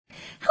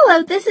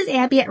Hello, this is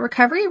Abby at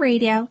Recovery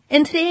Radio,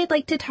 and today I'd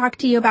like to talk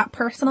to you about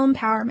personal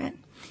empowerment.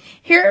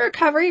 Here at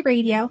Recovery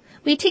Radio,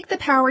 we take the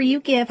power you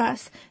give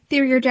us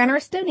through your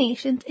generous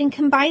donations and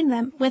combine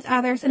them with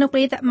others in a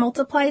way that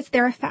multiplies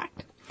their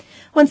effect.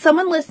 When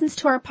someone listens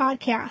to our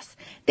podcast,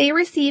 they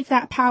receive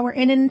that power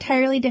in an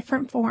entirely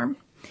different form,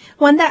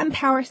 one that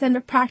empowers them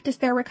to practice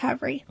their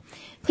recovery.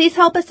 Please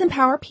help us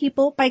empower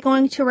people by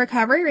going to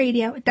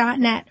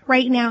recoveryradio.net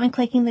right now and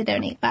clicking the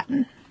donate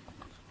button.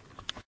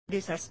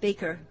 Introduce our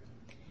speaker.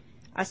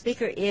 Our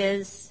speaker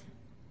is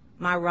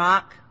my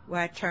rock where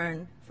I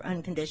turn for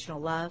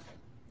unconditional love.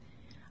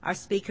 Our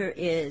speaker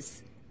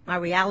is my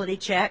reality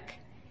check,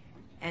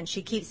 and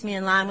she keeps me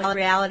in line with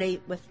reality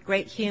with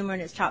great humor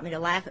and has taught me to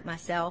laugh at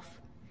myself.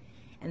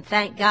 And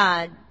thank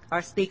God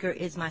our speaker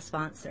is my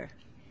sponsor.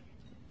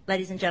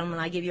 Ladies and gentlemen,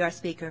 I give you our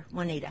speaker,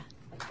 Juanita.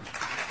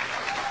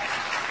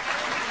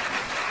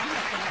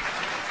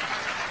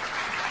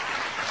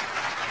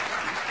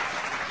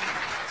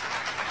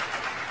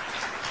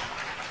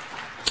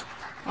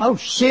 Oh,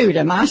 shoot,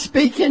 am I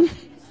speaking?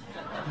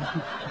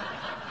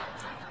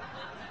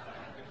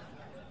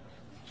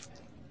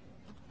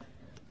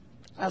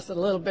 That's a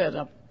little bit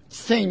of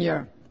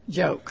senior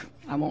joke.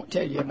 I won't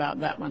tell you about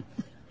that one.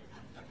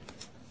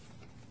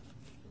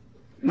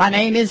 My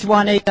name is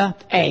Juanita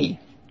A.,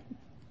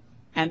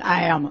 and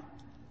I am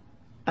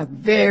a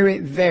very,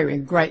 very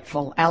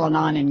grateful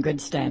Al-Anon in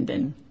good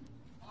standing.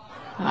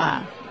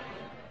 I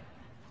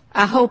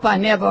hope I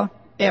never,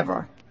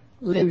 ever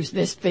lose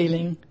this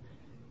feeling.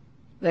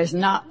 There's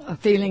not a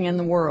feeling in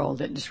the world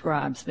that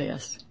describes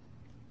this.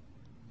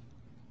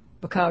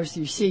 Because,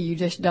 you see, you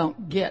just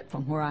don't get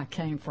from where I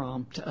came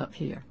from to up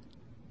here.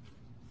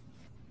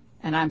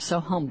 And I'm so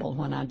humble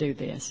when I do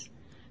this.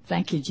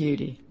 Thank you,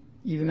 Judy.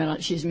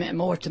 She's meant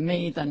more to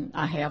me than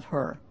I have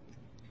her.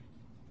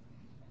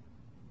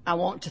 I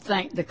want to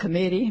thank the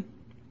committee.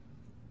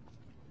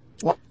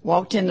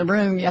 Walked in the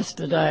room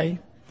yesterday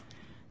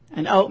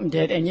and opened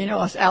it. And you know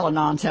us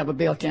Al-Anons have a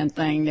built-in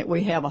thing that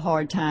we have a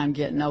hard time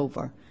getting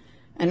over.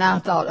 And I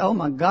thought, oh,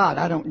 my God,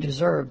 I don't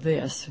deserve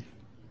this.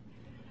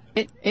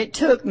 It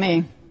took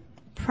me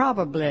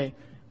probably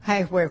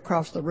halfway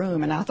across the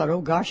room, and I thought,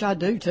 oh, gosh, I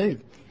do, too.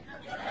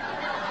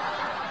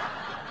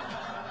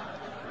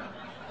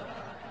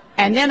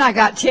 And then I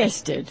got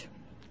tested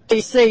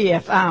to see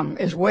if I'm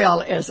as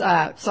well as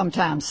I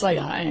sometimes say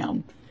I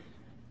am.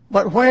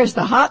 But where's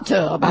the hot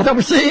tub? I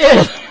don't see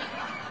it.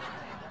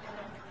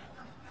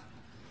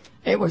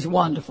 It was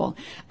wonderful.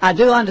 I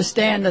do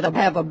understand that I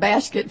have a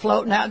basket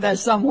floating out there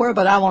somewhere,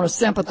 but I want to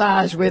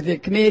sympathize with the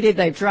committee.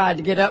 They've tried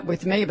to get up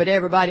with me, but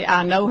everybody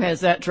I know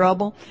has that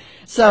trouble.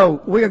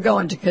 So we're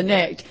going to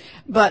connect.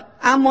 But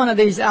I'm one of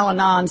these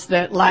Al-Anons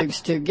that likes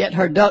to get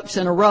her ducks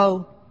in a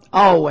row.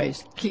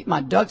 Always keep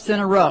my ducks in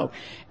a row.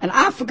 And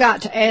I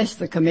forgot to ask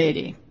the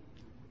committee,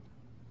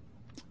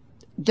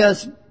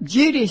 does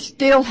Judy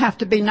still have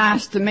to be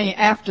nice to me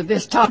after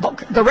this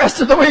talk the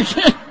rest of the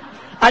weekend?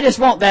 I just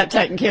want that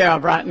taken care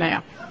of right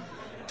now.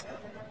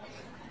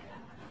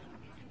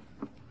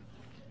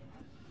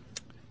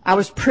 I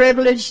was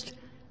privileged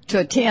to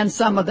attend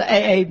some of the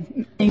AA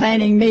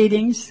planning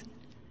meetings.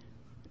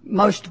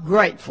 Most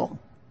grateful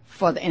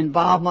for the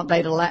involvement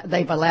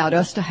they've allowed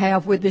us to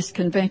have with this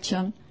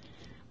convention.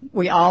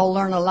 We all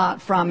learn a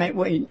lot from it.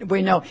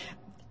 We know.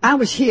 I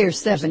was here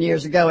 7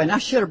 years ago, and I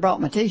should have brought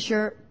my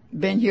T-shirt.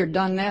 Been here,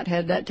 done that,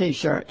 had that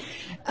T-shirt.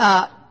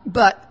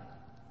 But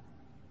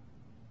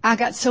I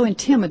got so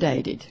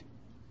intimidated.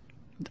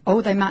 I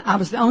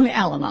was the only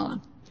Al-Anon.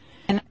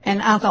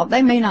 And I thought,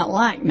 they may not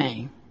like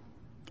me.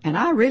 And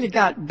I really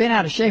been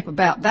out of shape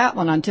about that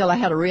one until I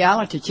had a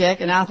reality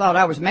check, and I thought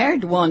I was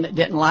married to one that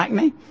didn't like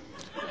me.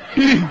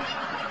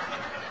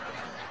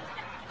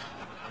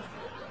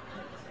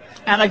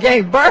 And I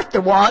gave birth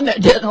to one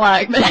that didn't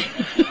like me.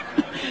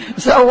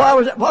 So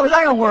what was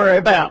I going to worry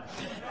about?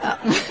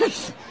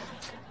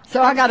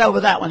 So I got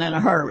over that one in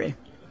a hurry.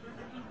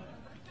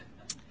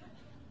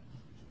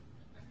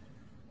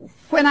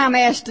 When I'm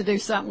asked to do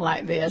something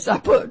like this,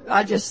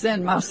 I just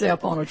send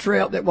myself on a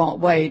trip that won't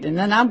wait, and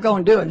then I'm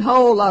going to do a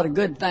whole lot of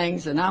good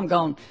things, and I'm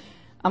going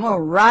to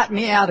write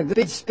me out a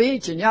good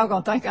speech, and y'all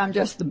going to think I'm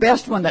just the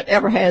best one that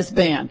ever has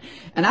been.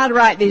 And I'd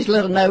write these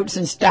little notes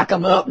and stack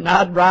them up, and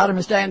I'd write them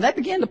and stay, and they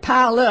begin to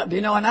pile up,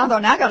 and I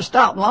thought, now I got to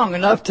stop long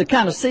enough to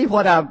kind of see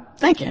what I'm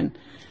thinking.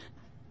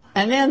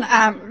 And then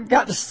I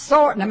got to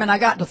sorting them, and I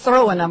got to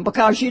throwing them,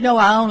 because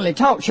I only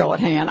talk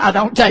shorthand. I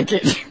don't take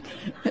it.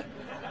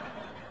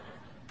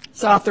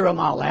 So I threw them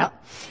all out.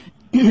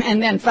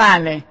 And then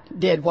finally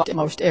did what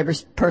most every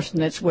person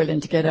that's willing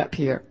to get up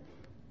here.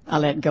 I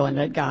let go and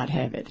let God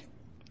have it.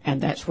 And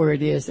that's where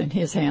it is in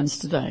His hands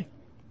today.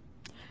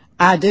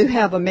 I do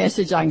have a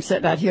message. I can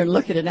sit out here and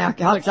look at an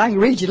alcoholic. I can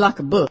read you like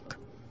a book.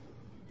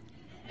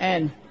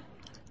 And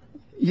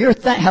you're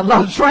have a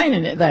lot of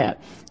training at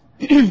that.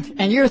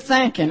 And you're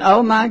thinking,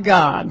 oh my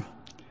God,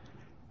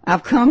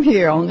 I've come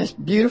here on this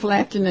beautiful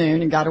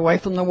afternoon and got away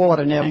from the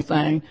water and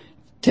everything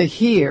to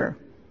hear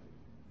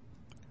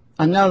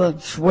another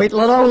sweet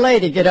little old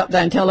lady get up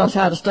there and tell us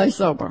how to stay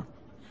sober.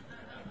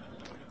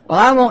 Well,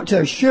 I want to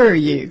assure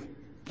you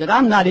that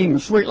I'm not even a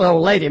sweet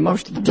little lady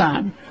most of the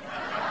time.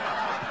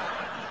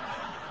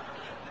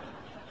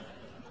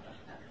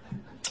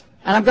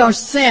 And I'm going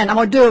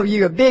to do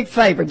you a big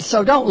favor,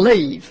 so don't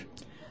leave.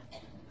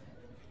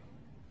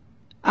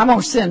 I'm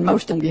going to send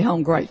most of you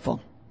home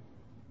grateful,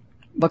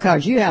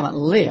 because you haven't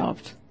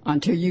lived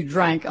until you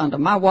drank under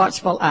my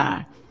watchful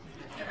eye.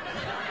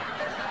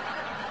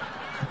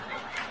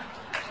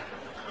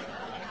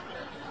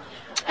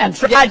 And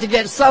tried to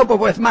get sober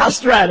with my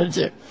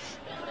strategy.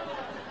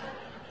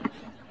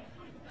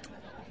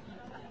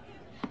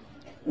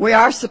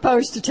 I'm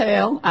supposed to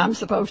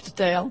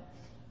tell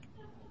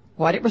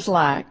what it was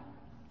like,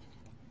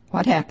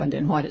 what happened,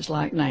 and what it's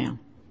like now.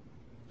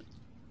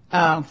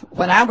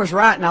 When I was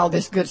writing all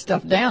this good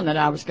stuff down that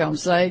I was going to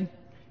say,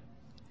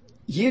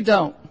 you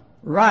don't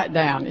write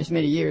down as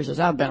many years as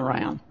I've been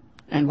around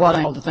and what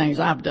all the things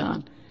I've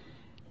done.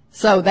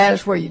 So that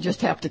is where you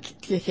just have to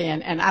kick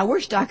in. And I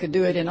wished I could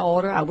do it in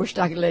order. I wished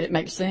I could let it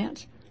make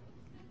sense.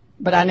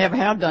 But I never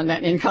have done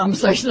that in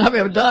conversation I've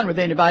ever done with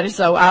anybody,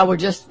 so I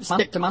would just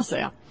stick to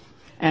myself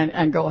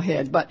and go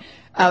ahead. But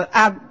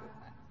I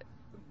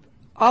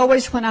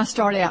always, when I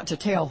start out to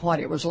tell what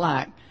it was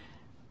like,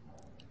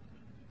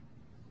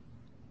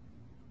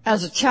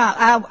 as a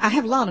child, I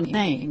have a lot of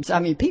names. I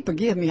mean, people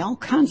give me all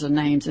kinds of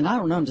names, and I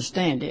don't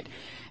understand it.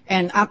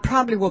 And I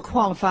probably will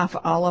qualify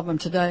for all of them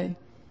today.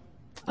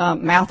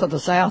 Mouth of the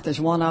South is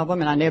one of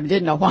them, and I never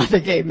did know why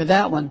they gave me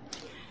that one.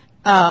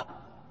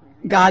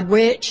 God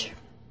Witch.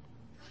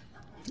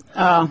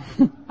 I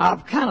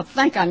kind of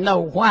think I know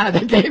why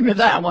they gave me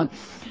that one.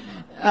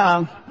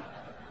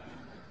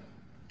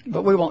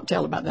 But we won't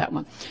tell about that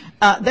one.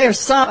 There's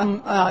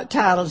some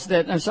titles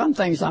some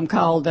things I'm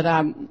called that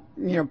I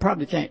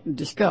probably can't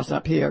discuss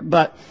up here.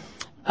 But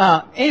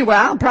anyway,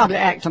 I'll probably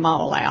act them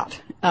all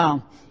out.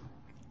 I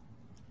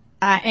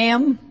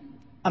am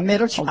a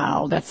middle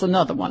child. That's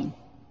another one.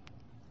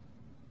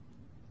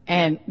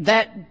 And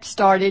that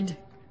started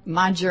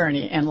my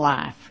journey in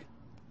life.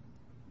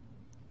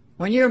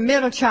 When you're a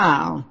middle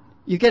child,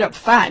 you get up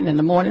fighting in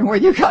the morning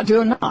whether you got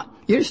to or not.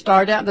 You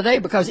start out the day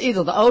because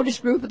either the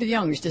oldest group or the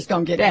youngest is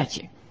going to get at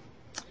you.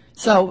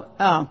 So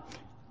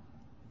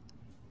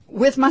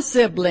with my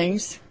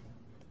siblings,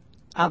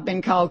 I've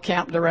been called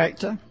camp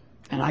director,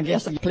 and I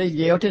guess I plead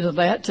guilty to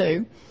that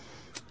too,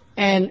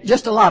 and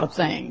just a lot of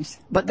things.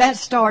 But that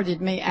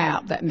started me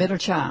out, that middle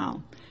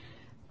child.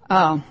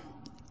 I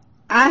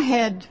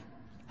had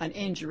an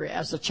injury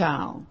as a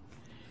child,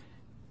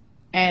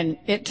 and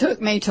it took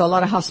me to a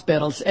lot of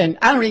hospitals, and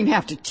I don't even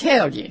have to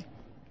tell you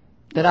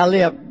that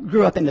I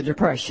grew up in the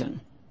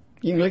Depression.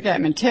 You can look at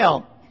me and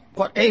tell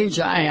what age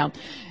I am.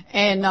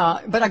 And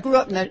but I grew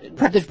up in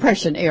the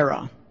Depression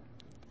era.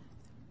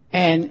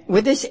 And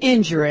with this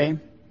injury,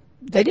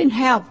 they didn't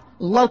have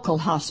local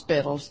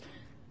hospitals.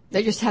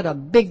 They just had a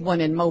big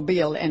one in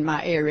Mobile in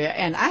my area.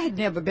 And I had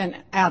never been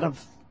out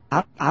of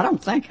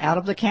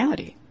the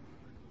county.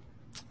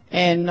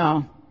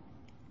 And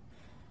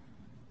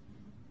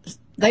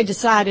they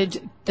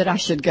decided that I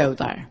should go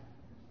there.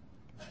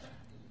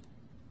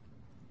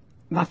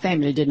 My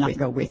family did not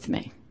go with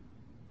me.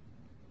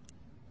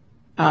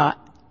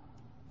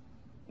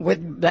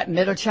 With that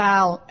middle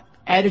child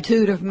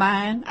attitude of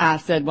mine, I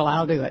said, well,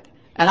 I'll do it.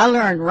 And I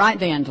learned right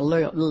then to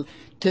live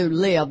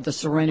the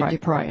serenity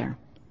prayer.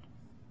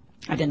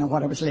 I didn't know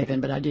what I was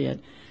living, but I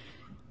did.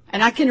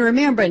 And I can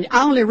remember, and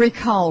I only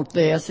recalled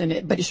this,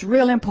 but it's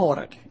real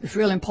important. It's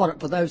real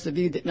important for those of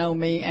you that know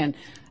me, and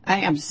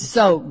I am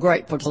so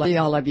grateful to see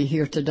all of you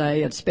here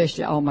today,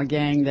 especially all my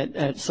gang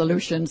at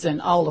Solutions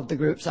and all of the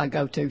groups I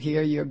go to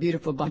here. You're a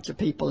beautiful bunch of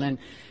people, and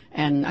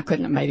I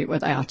couldn't have made it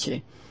without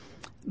you.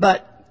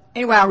 But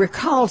anyway, I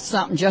recalled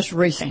something just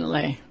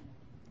recently.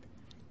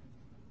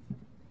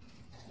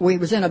 We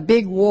was in a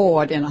big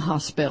ward in a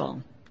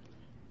hospital,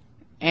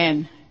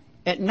 and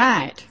at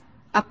night,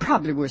 I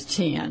probably was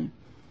 10,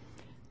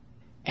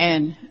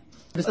 and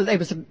there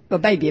was a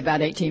baby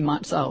about 18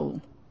 months old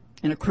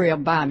in a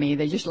crib by me.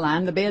 They just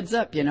lined the beds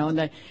up, and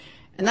that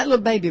little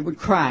baby would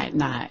cry at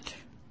night.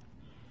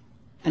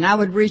 And I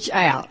would reach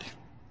out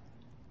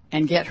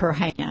and get her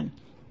hand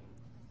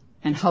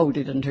and hold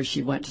it until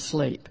she went to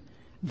sleep.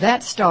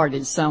 That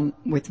started some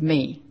with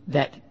me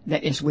that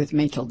is with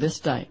me till this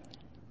day.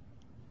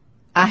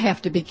 I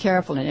have to be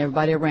careful, and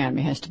everybody around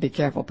me has to be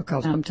careful,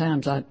 because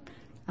sometimes I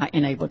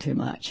enable too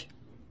much.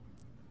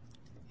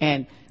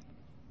 And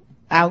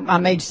I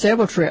made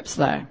several trips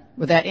there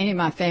without any of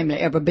my family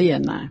ever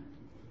being there.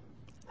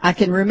 I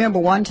can remember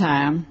one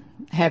time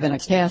having a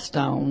cast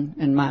on,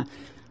 and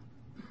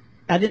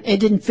it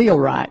didn't feel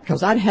right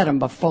because I'd had them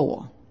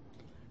before.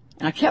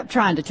 And I kept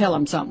trying to tell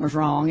them something was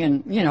wrong,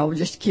 and,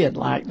 just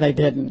kid-like, they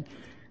didn't.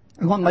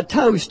 And when my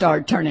toes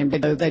started turning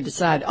blue, they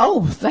decided,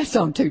 oh, that's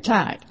on too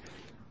tight.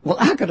 Well,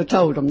 I could have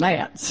told them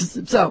that.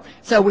 So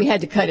we had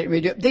to cut it and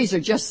redo it. These are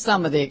just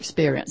some of the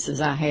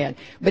experiences I had.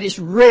 But it's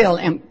real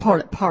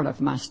important part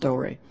of my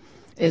story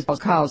is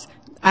because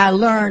I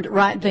learned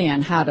right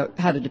then how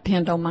to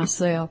depend on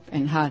myself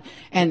and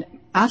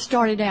I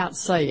started out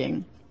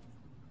saying,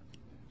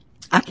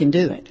 I can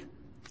do it.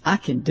 I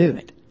can do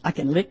it. I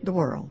can lick the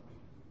world.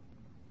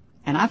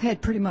 And I've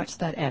had pretty much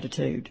that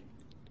attitude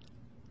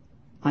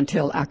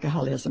until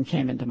alcoholism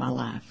came into my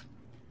life.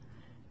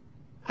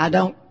 I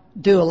don't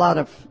do a lot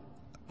of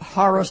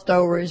horror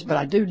stories, but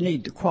I do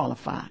need to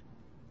qualify,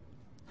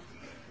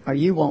 or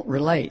you won't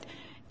relate.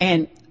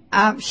 And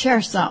I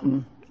share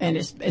something, and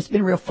it's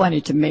been real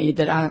funny to me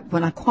that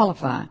when I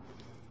qualify,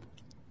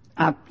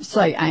 I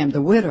say I am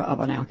the widow of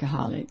an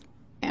alcoholic.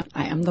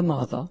 I am the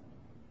mother,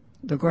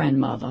 the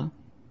grandmother,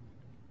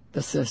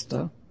 the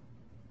sister,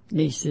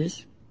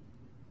 nieces,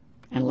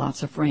 and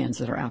lots of friends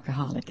that are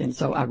alcoholic. And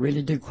so I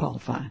really do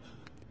qualify.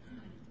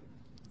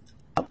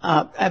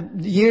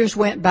 Years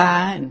went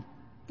by, and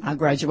I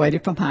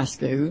graduated from high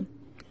school,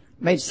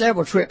 made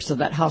several trips to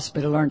that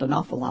hospital, learned an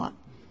awful lot.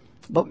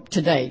 But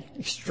today,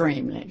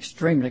 extremely,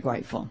 extremely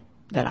grateful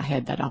that I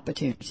had that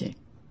opportunity.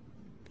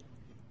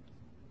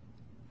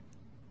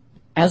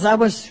 As I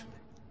was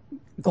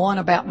going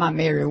about my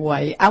merry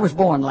way, I was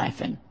born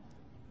laughing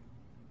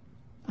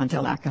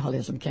until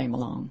alcoholism came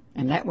along.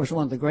 And that was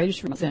one of the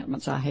greatest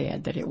resentments I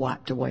had, that it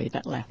wiped away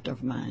that laughter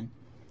of mine.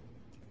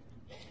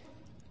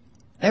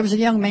 There was a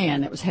young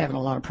man that was having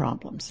a lot of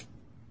problems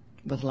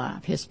with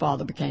life. His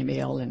father became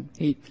ill, and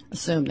he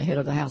assumed the head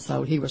of the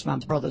household. He was my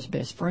brother's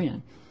best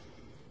friend.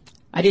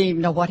 I didn't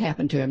even know what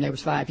happened to him. There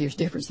was 5 years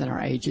difference in our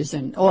ages.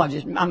 And,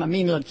 I'm a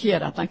mean little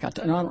kid. I think I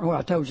don't know whether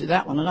I told you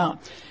that one or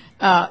not.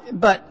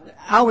 But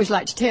I always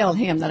like to tell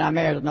him that I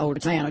married an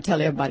older man. I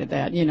tell everybody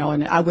that,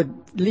 and I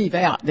would leave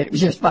out that it was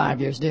just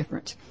 5 years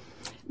difference.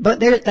 But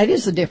that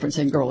is the difference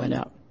in growing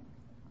up.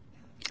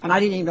 And I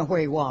didn't even know where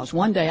he was.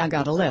 One day I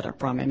got a letter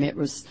from him. It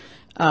was,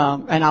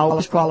 and I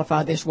always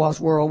qualify this was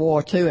World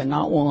War II and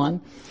not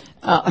one.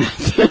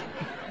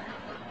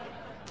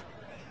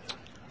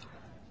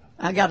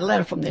 I got a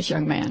letter from this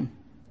young man.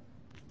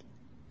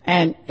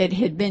 And it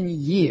had been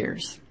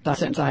years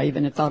since I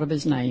even had thought of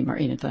his name or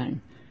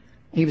anything.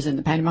 He was in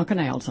the Panama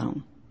Canal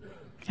Zone,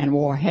 and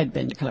war had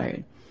been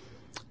declared.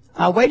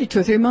 I waited 2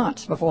 or 3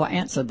 months before I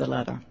answered the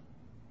letter,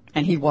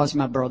 and he was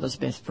my brother's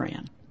best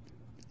friend.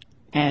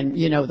 And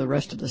you know the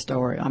rest of the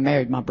story. I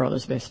married my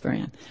brother's best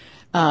friend.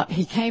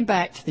 He came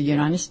back to the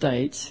United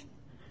States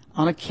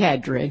on a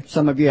cadre.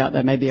 Some of you out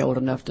there may be old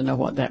enough to know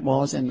what that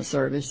was in the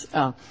service.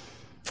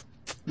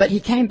 But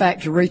he came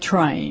back to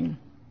retrain.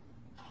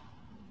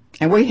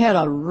 And we had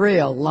a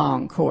real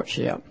long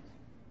courtship.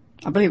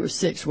 I believe it was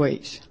 6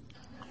 weeks.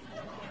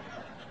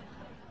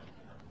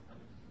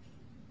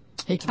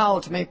 He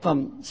called to me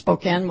from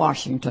Spokane,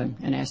 Washington,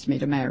 and asked me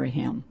to marry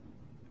him.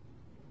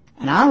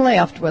 And I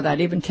left without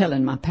even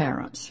telling my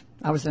parents.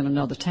 I was in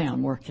another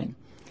town working.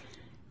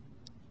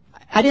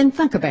 I didn't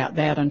think about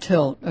that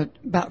until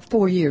about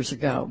 4 years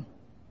ago.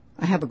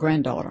 I have a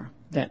granddaughter.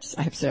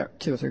 I have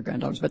 2 or 3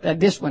 granddaughters, but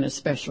this one is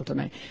special to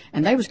me.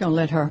 And they was going to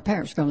let her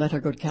parents were going to let her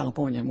go to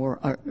California and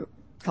work,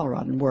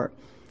 Colorado and work.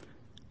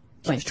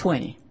 She's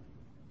 20.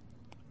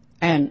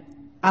 And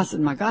I said,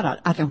 my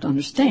God, I don't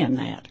understand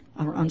that.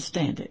 I don't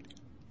understand it.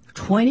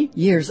 20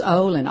 years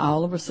old, and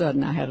all of a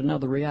sudden I had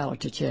another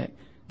reality check.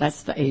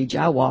 That's the age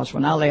I was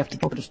when I left to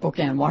go to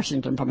Spokane,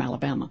 Washington from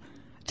Alabama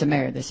to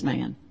marry this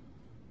man.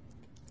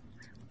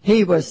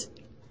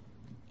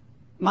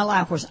 My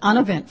life was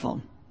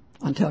uneventful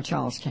until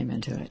Charles came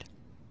into it.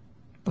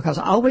 Because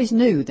I always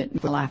knew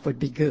that my life would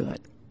be good,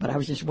 but I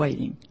was just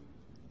waiting.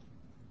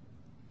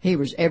 He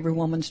was every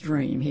woman's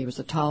dream. He was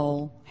a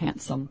tall,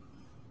 handsome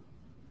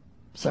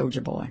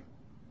soldier boy.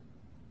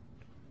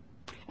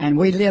 And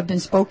we lived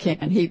in Spokane,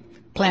 and he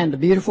planned a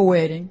beautiful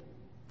wedding,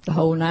 the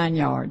whole 9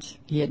 yards.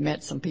 He had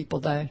met some people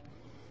there.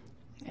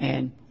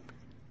 And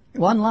it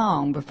wasn't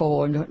long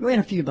before, in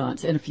a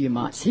few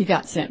months, he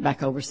got sent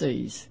back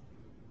overseas.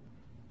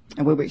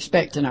 And we were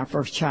expecting our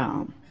first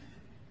child.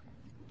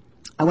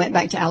 I went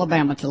back to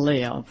Alabama to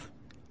live.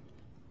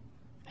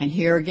 And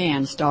here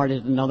again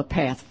started another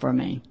path for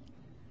me.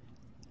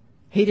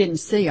 He didn't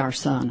see our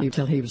son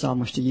until he was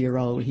almost a year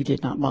old. He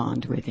did not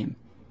bond with him.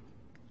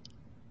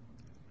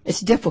 It's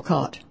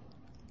difficult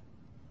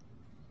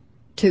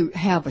to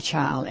have a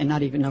child and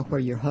not even know where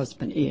your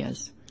husband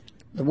is.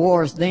 The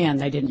wars then,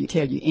 they didn't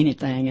tell you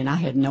anything, and I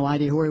had no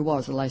idea where he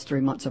was the last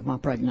 3 months of my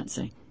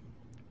pregnancy.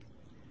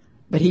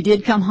 But he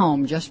did come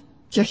home just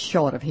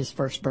short of his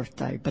first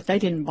birthday, but they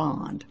didn't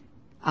bond.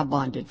 I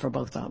bonded for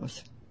both of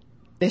us.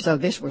 So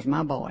this was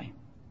my boy.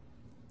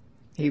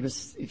 He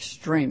was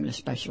extremely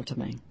special to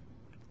me.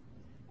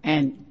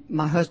 And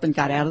my husband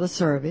got out of the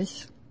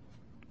service,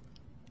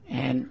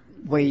 and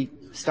we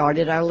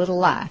started our little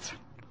life.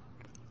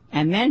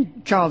 And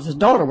then Charles's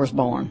daughter was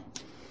born.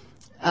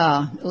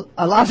 A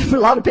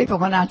lot of people,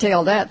 when I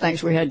tell that,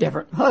 thinks we had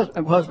different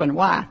husband and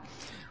wife.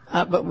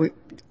 But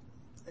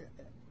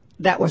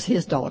that was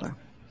his daughter.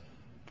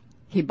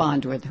 He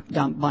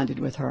bonded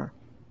with her.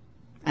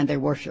 And they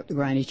worshiped the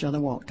ground each other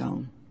walked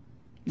on.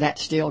 That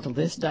still to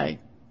this day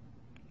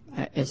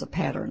is a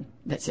pattern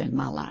that's in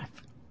my life.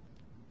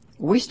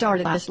 We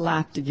started this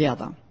life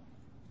together.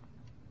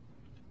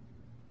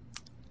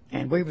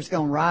 And we was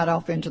going to ride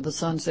off into the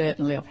sunset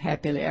and live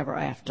happily ever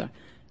after.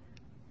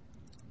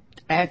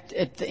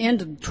 At the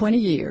end of 20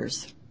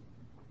 years,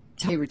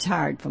 he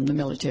retired from the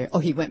military. Oh,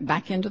 he went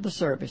back into the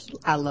service.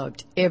 I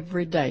loved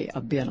every day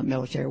of being a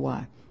military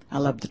wife. I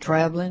loved the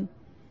traveling.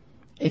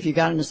 If you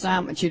got an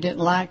assignment you didn't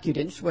like, you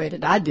didn't sweat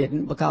it. I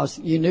didn't, because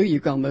you knew you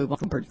were going to move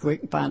on pretty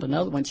quick and find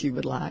another one you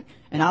would like.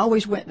 And I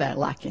always went that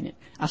liking it.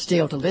 I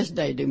still, to this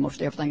day, do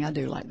most everything I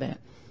do like that.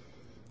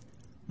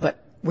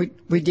 But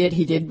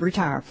he did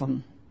retire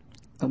from,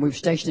 we were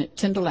stationed at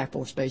Tyndall Air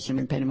Force Station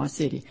in Panama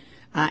City.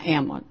 I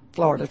am a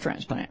Florida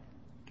transplant.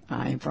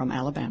 I am from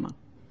Alabama.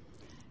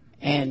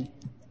 And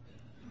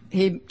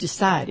he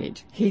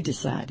decided,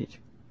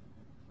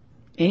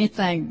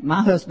 anything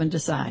my husband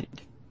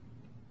decided,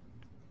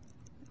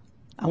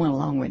 I went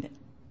along with it.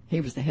 He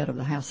was the head of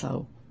the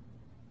household.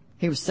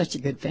 He was such a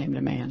good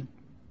family man.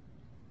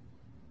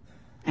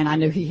 And I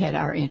knew he had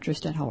our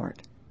interest at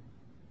heart.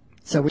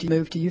 So we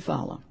moved to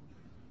Eufaula.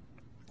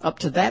 Up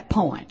to that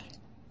point,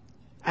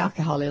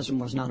 alcoholism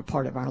was not a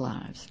part of our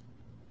lives.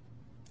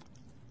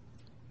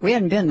 We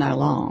hadn't been there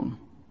long.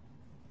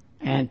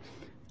 And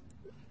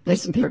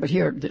there's some people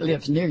here that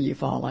lives near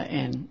Eufaula,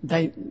 and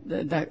they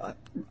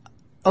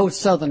old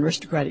southern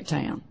aristocratic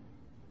town.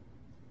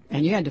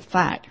 And you had to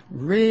fight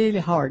really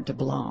hard to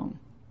belong,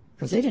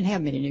 because they didn't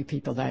have many new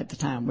people there at the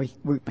time we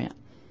went.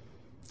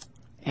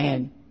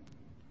 And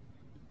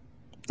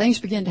things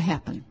began to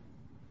happen.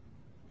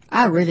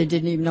 I really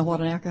didn't even know what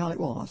an alcoholic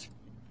was.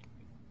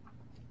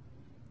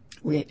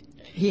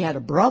 He had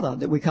a brother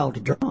that we called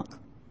a drunk.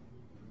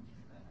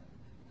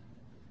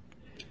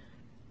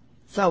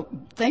 So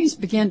things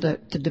began to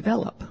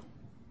develop.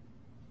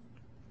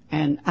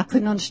 And I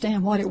couldn't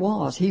understand what it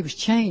was. He was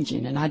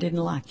changing, and I didn't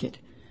like it.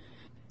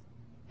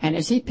 And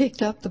as he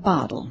picked up the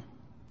bottle,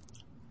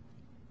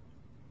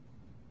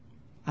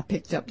 I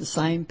picked up the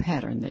same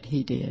pattern that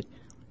he did.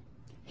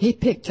 He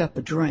picked up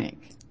a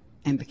drink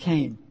and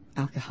became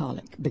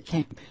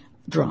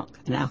drunk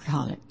and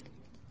alcoholic.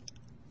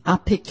 I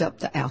picked up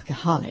the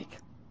alcoholic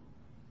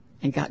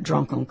and got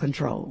drunk on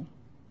control.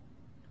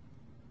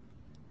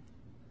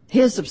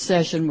 His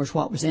obsession was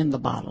what was in the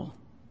bottle,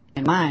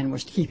 and mine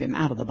was to keep him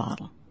out of the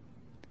bottle.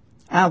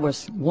 I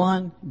was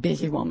one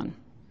busy woman.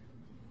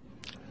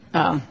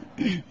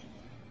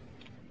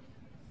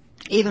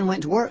 Even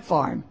went to work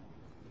for him.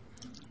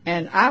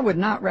 And I would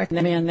not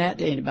recommend that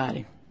to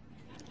anybody.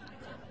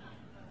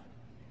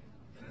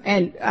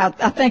 And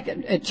I think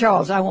at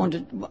Charles,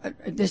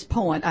 at this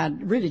point, I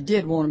really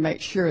did want to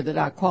make sure that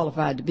I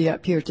qualified to be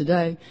up here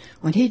today.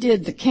 When he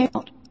did the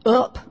count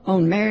up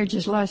on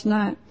marriages last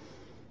night,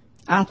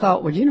 I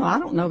thought, well, I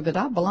don't know that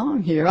I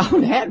belong here. I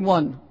only had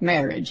one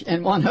marriage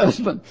and one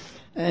husband.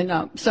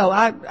 And so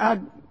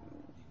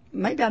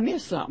maybe I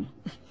missed something.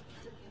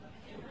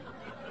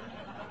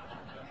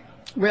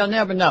 We'll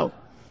never know.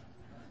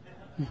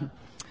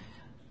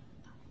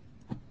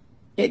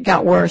 It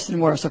got worse and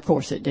worse. Of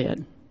course it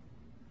did.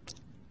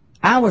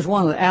 I was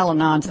one of the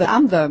Al-Anons.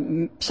 I'm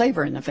the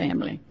saver in the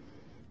family.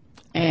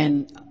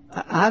 And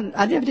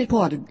I never did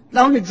pour it.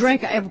 The only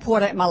drink I ever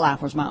poured out in my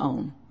life was my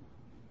own.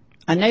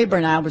 A neighbor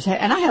and I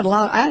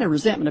I had a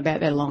resentment about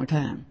that a long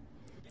time.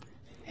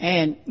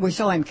 And we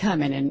saw him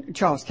coming, and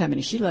Charles coming,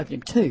 and she loved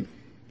him too.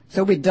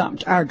 So we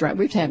dumped our drink.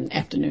 We'd had an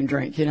afternoon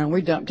drink,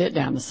 we dumped it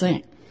down the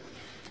sink.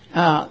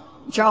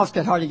 Charles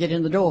could hardly get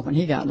in the door when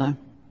he got there.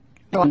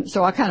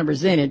 So I kind of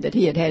resented that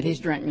he had his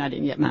drink and I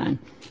didn't get mine.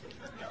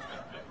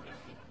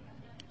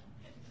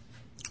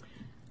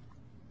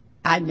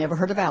 I'd never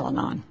heard of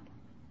Al-Anon.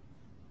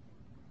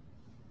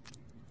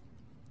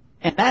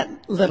 In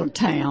that little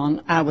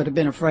town, I would have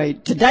been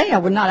afraid. Today, I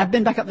would not. I've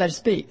been back up there to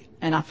speak,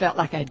 and I felt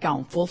like I had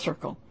gone full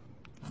circle.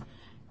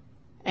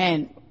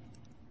 And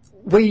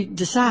we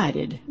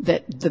decided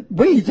that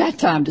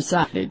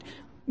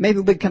maybe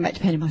we'd come back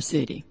to Panama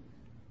City.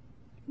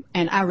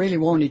 And I really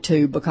wanted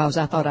to, because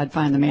I thought I'd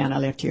find the man I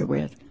left here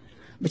with.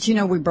 But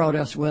we brought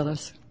us with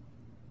us.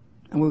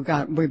 And we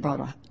brought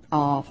an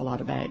awful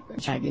lot of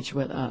baggage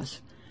with us.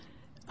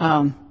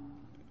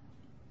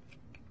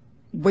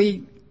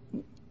 We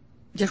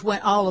just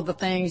went all of the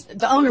things.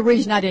 The only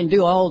reason I didn't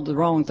do all of the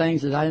wrong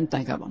things is I didn't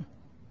think of them.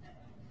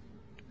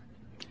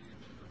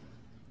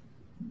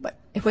 But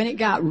when it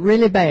got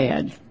really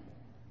bad,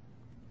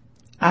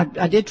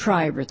 I did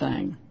try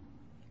everything.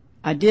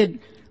 I did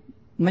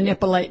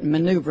manipulate and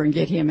maneuver and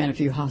get him in a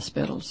few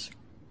hospitals.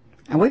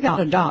 And we got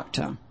a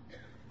doctor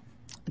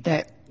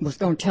that was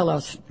going to tell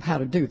us how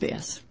to do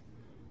this.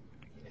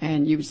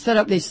 And you would set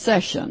up these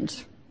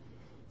sessions.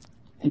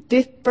 In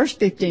the first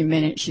 15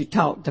 minutes, you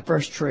talked the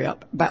first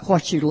trip about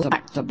what you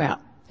liked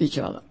about each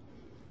other.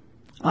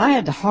 I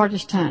had the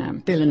hardest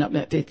time filling up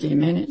that 15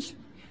 minutes.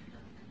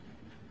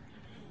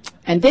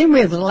 And then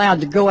we were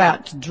allowed to go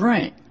out to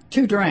drink,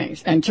 2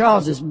 drinks. And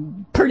Charles's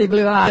pretty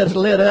blue eyes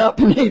lit up,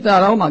 and he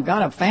thought, oh, my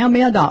God, I found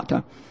me a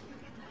doctor.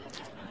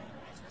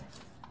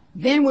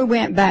 Then we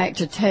went back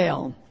to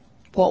tell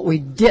what we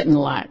didn't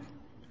like.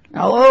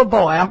 Oh,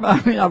 boy,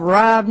 I've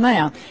arrived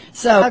now.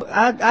 So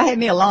I had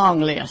me a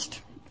long list.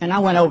 And I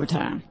went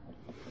overtime.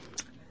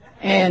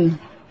 And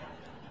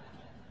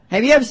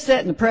have you ever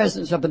sat in the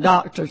presence of a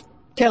doctor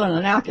telling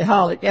an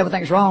alcoholic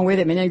everything's wrong with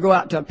him and then go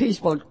out to a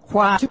peaceful,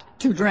 quiet,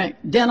 to drink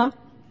dinner.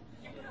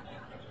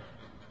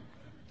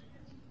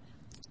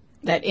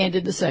 That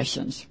ended the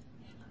sessions.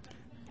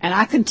 And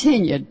I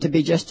continued to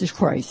be just as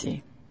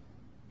crazy.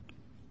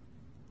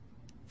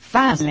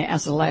 Finally,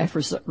 as a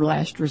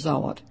last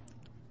resort,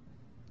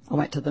 I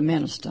went to the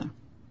minister.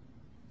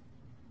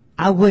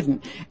 I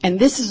wouldn't. And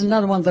this is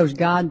another one of those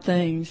God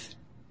things.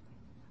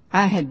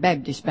 I had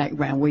Baptist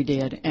background, we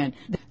did, and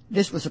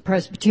this was a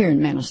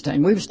Presbyterian minister,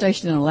 and we were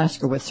stationed in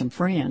Alaska with some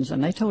friends,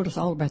 and they told us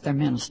all about their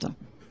minister.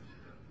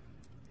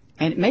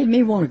 And it made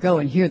me want to go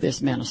and hear this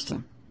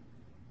minister.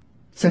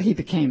 So he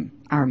became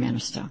our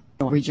minister.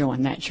 We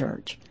joined that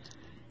church.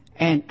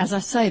 And as I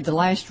say, the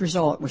last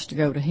resort was to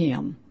go to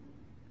him.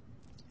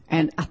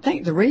 And I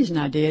think the reason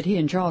I did, he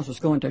and Charles was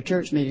going to a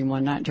church meeting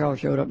one night. Charles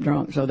showed up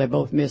drunk, so they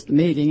both missed the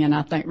meeting, and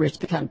I think Rich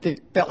kind of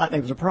felt like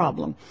there was a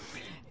problem.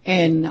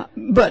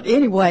 But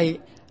anyway,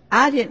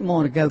 I didn't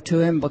want to go to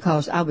him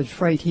because I was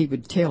afraid he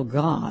would tell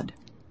God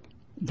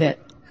that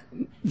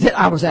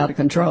I was out of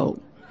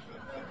control.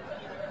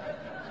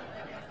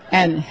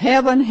 And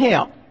heaven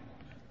help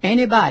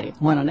anybody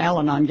when an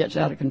Al-Anon gets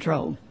out of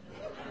control.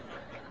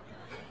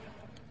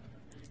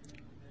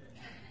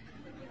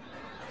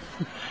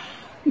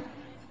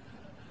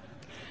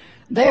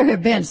 There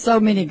have been so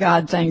many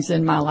God things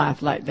in my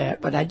life like that,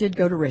 but I did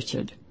go to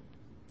Richard.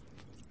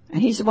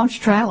 And he said, "Why don't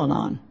you try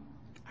Al-Anon?"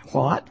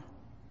 What?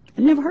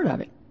 I never heard of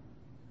it.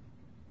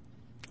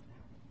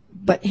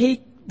 But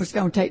he was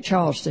going to take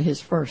Charles to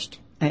his first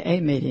AA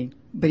meeting,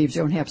 but he was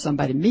going to have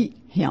somebody meet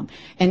him.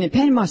 And in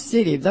Panama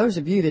City, those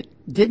of you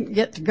that didn't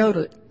get to go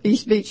to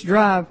East Beach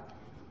Drive,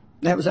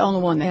 that was the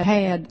only one that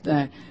had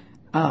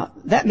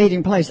that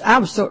meeting place. I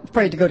was so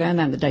afraid to go down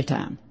there in the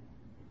daytime.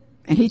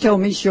 And he told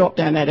me to show up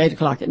down at 8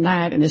 o'clock at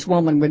night, and this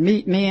woman would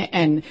meet me,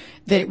 and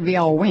that it would be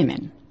all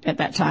women at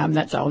that time.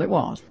 That's all it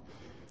was.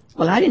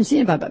 Well, I didn't see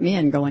anybody but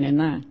men going in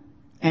there.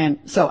 And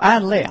so I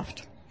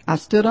left. I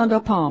stood under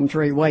a palm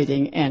tree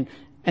waiting in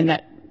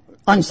that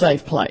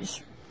unsafe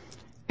place.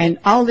 And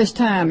all this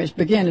time it's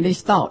beginning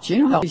these thoughts. You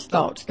know how these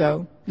thoughts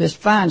go. This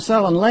fine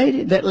Southern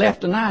lady that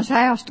left a nice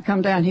house to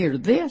come down here to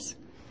this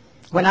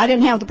when I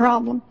didn't have the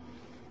problem.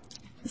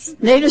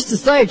 Needless to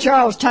say,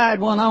 Charles tied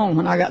one on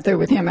when I got through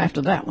with him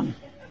after that one.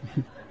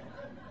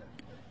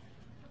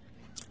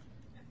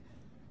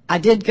 I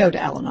did go to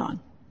Al-Anon.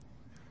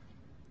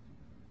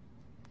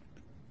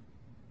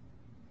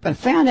 But I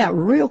found out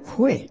real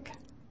quick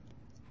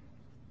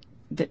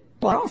that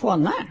Charles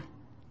wasn't there.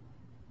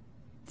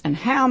 And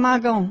how am I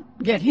going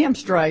to get him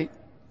straight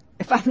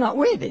if I'm not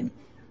with him?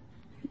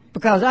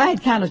 Because I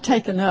had kind of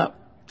taken up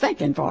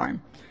thinking for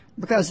him.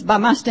 Because by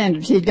my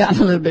standards, he'd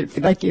gotten a little bit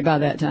flaky by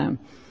that time.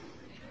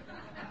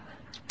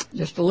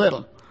 Just a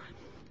little.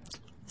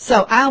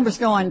 So I was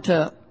going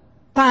to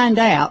find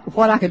out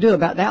what I could do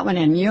about that one.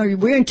 And, you know,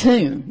 we're in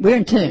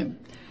tune.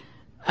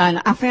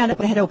 And I found out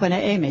they had open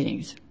AA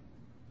meetings.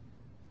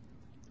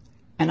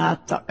 And I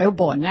thought, oh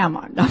boy, now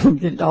I'm going to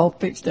get it all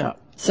fixed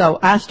up. So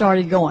I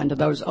started going to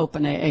those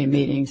open AA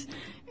meetings,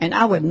 and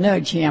I would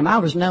nudge him. I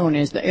was known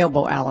as the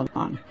elbow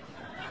Al-Anon.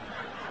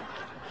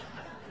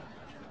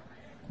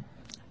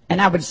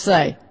 And I would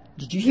say,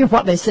 "Did you hear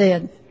what they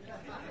said?"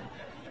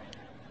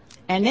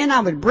 And then I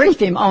would brief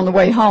him on the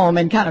way home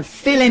and kind of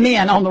fill him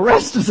in on the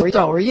rest of the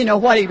story, you know,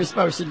 what he was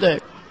supposed to do.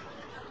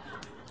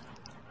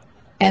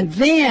 And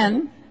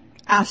then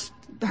I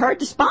heard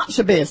the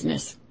sponsor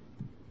business.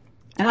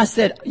 And I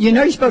said, "You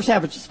know you're supposed to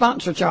have a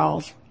sponsor,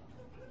 Charles.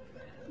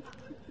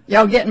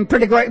 Y'all getting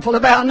pretty grateful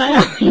about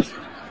now?"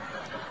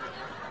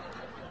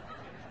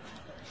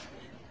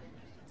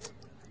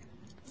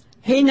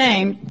 He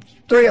named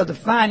 3 of the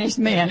finest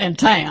men in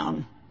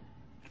town.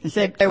 He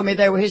said, "Tell me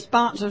they were his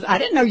sponsors." I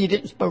didn't know you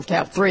didn't supposed to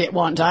have 3 at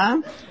one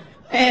time.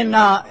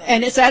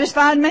 And it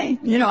satisfied me.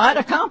 You know, I'd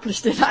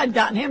accomplished it. I'd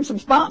gotten him some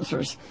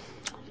sponsors.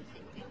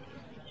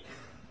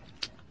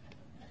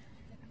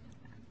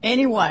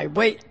 Anyway,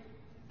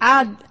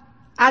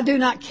 I do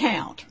not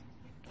count,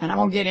 and I'm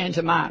going to get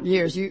into my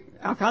years.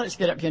 Alcoholics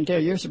get up here and tell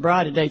your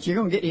sobriety dates. You're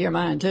going to get to hear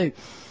mine too.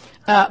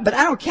 But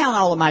I don't count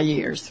all of my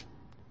years.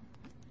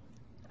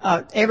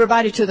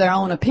 Everybody to their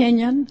own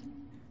opinion.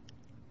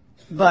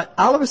 But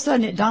all of a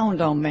sudden it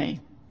dawned on me,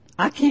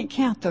 I can't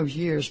count those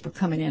years for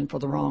coming in for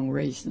the wrong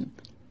reason.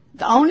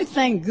 The only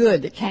thing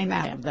good that came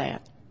out of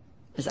that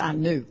is I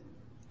knew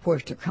where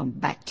to come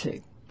back to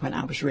when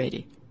I was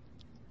ready.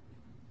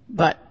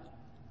 But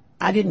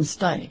I didn't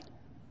stay.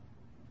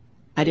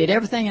 I did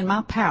everything in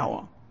my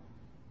power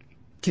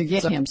to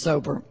get him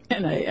sober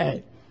in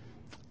AA.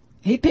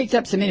 He picked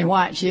up so many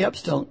white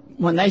chips till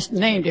when they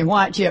named him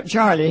White Chip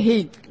Charlie,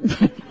 he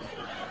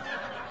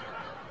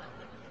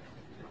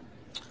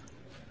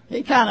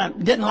kind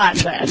of didn't like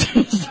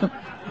that.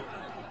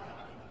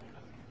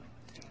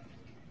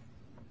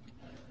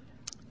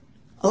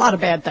 A lot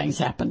of bad things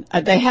happen.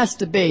 There has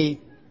to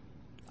be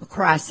a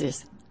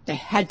crisis. There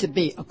had to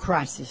be a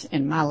crisis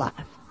in my life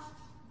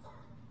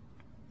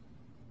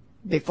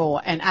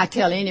before. And I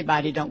tell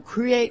anybody, don't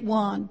create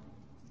one.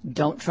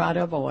 Don't try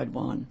to avoid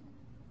one.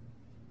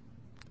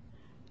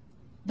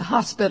 the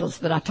hospitals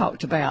that I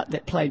talked about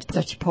that played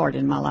such a part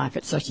in my life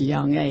at such a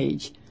young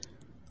age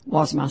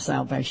was my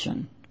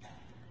salvation.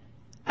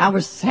 I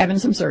was having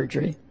some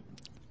surgery.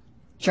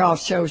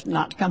 Charles chose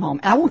not to come home.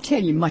 I won't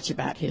tell you much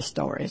about his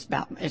story.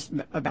 It's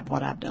about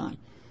what I've done.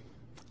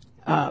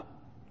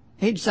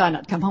 He decided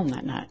not to come home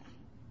that night.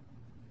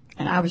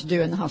 And I was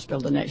due in the hospital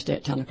the next day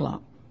at 10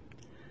 o'clock.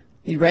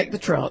 He wrecked the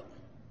truck.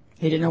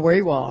 He didn't know where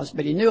he was,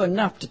 but he knew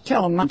enough to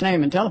tell him my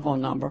name and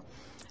telephone number.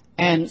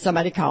 And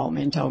somebody called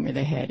me and told me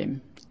they had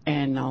him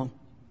and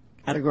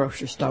at a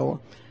grocery store.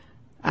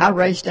 I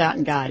raced out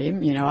and got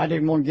him. You know, I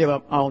didn't want to give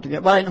up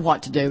altogether. Well, I didn't know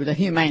what to do. The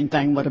humane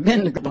thing would have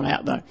been to go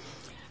out there.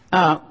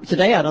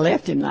 Today I'd have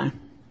left him there.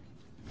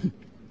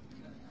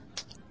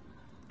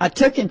 I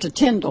took him to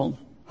Tyndall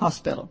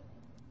Hospital.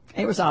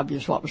 It was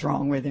obvious what was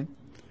wrong with him.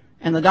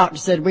 And the doctor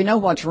said, we know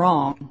what's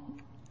wrong,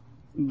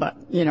 but,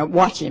 you know,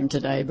 watch him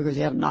today because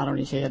he had a knot on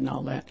his head and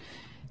all that.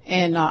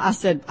 And I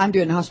said, I'm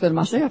doing the hospital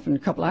myself in a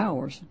couple of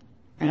hours,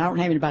 and I don't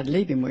have anybody to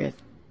leave him with.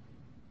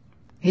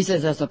 He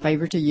says, as a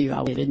favor to you, I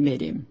will admit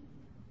him.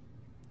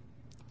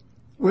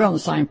 We're on the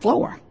same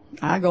floor.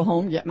 I go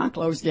home, get my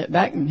clothes, get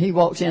back, and he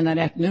walks in that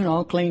afternoon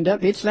all cleaned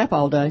up. He'd slept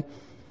all day.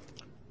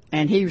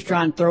 And he was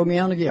trying to throw me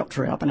on the guilt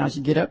trip, and I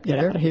said, get up, get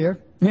out of here.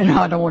 You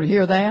know, I don't want to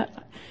hear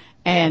that.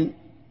 And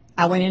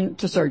I went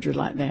into surgery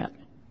like that.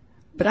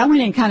 But I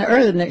went in kind of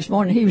early the next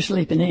morning. He was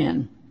sleeping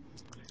in.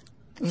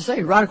 Let's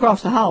say, right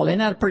across the hall. Isn't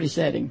that a pretty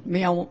setting?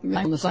 Me on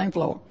the same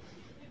floor.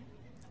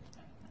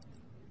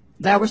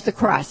 That was the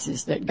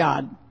crisis that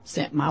God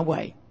sent my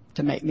way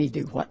to make me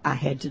do what I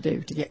had to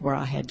do to get where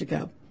I had to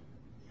go.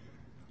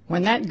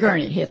 When that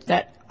gurney hit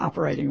that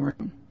operating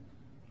room,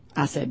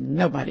 I said,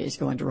 nobody is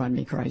going to run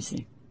me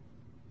crazy.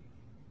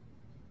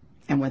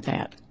 And with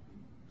that,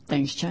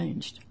 things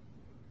changed.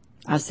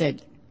 I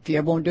said, if you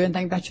ever want to do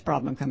anything about your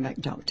problem, come back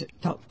and talk to.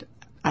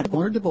 I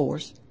want a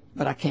divorce,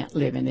 but I can't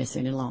live in this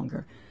any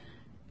longer.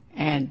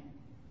 And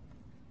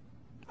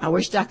I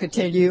wished I could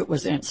tell you it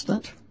was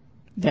instant,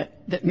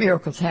 that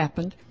miracles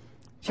happened.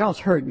 Charles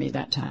heard me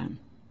that time.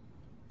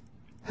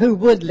 Who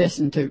would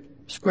listen to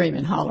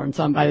screaming, hollering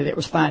somebody that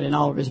was finding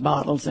all of his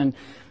bottles and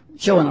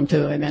showing them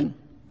to him and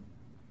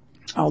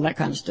all that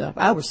kind of stuff?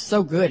 I was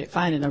so good at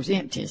finding those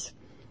empties.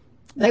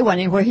 They weren't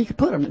anywhere he could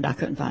put them, and I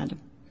couldn't find them.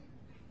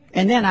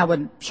 And then I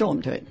would show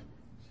them to him.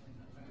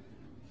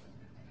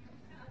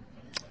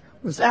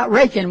 I was out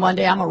raking one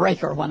day. I'm a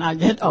raker when I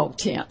get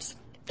tense.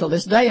 Till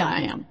this day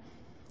I am.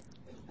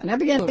 And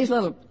these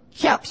little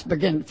caps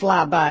begin to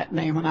fly by at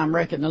me when I'm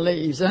raking the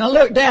leaves. And I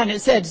looked down and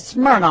it said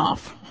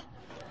Smirnoff.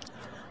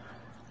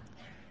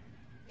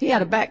 He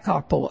had a back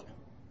carport.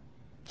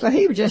 So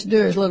he would just do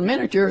his little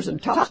miniatures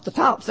and toss the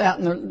tops out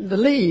in the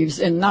leaves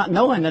and not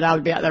knowing that I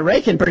would be out there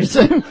raking pretty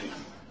soon.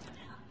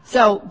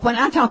 So when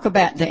I talk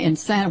about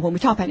when we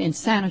talk about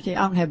insanity,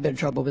 I don't have a bit of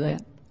trouble with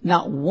that.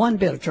 Not one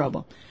bit of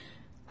trouble.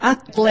 I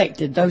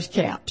collected those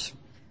caps,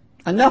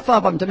 enough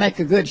of them to make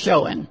a good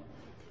showing.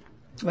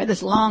 We had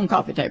this long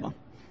coffee table,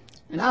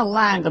 and I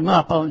lined them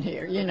up on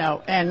here, you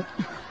know, and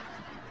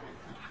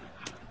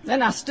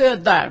then I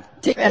stood there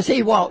as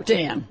he walked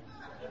in.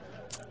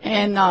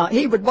 And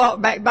he would walk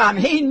back by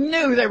me. He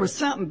knew there was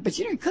something, but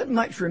you know, he couldn't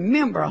much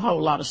remember a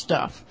whole lot of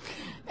stuff.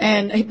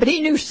 But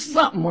he knew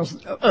something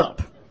was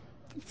up.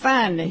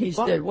 Finally, he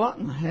said, what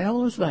in the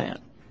hell is that?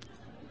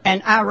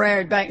 And I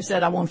reared back and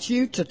said, I want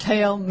you to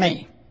tell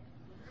me.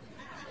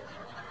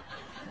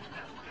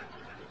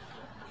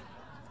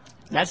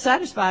 That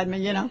satisfied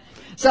me, you know.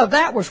 So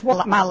that was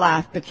what my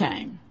life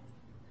became.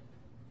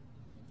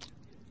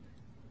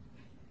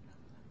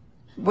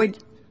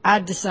 I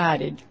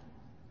decided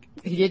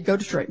he did go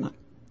to treatment.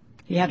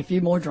 He had a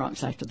few more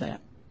drunks after that.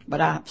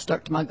 But I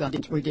stuck to my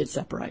guns. We did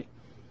separate.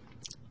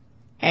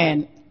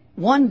 And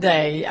one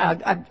day,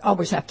 I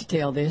always have to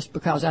tell this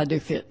because I do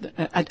fit.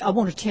 I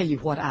want to tell you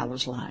what I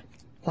was like,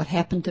 what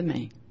happened to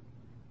me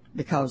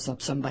because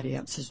of somebody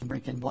else's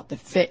drinking, what the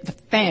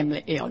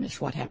family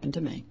illness, what happened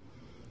to me.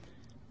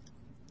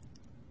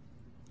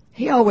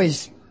 He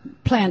always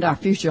planned our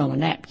future on a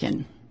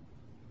napkin.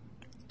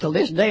 Till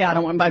this day, I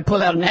don't want anybody to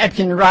pull out a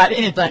napkin and write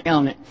anything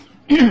on it.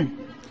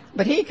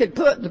 But he could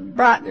put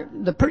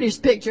the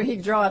prettiest picture, he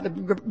could draw the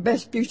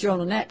best future on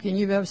a napkin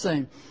you've ever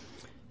seen.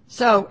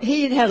 So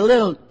he had a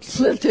little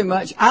too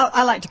much.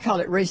 I like to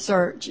call it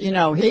research. You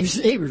know, he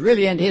was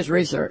really into his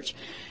research.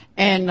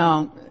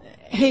 And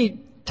he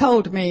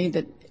told me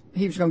that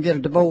he was going to get a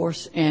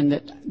divorce and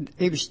that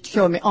he was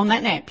showing me on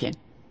that napkin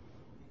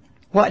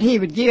what he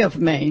would give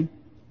me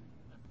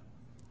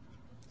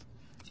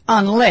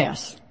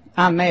unless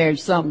I married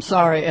some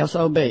sorry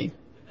SOB.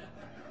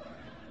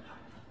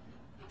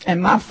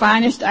 And my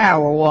finest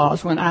hour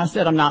was when I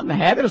said I'm not in the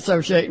habit of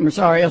associating with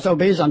sorry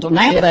SOBs until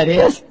now, that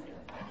is.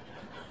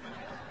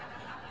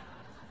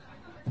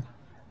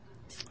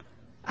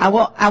 I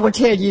will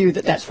tell you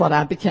that that's what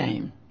I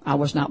became. I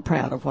was not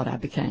proud of what I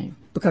became.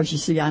 Because, you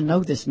see, I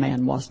know this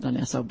man wasn't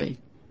an SOB.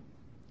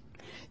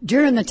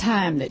 During the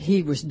time that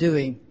he was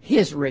doing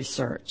his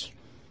research,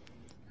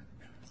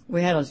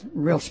 we had a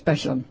real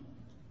special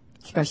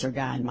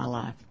guy in my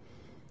life.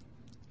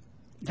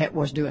 that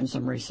was doing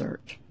some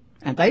research.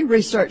 And they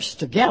researched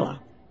together.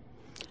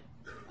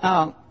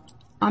 I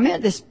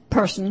met this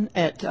person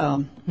at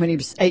when he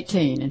was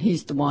 18, and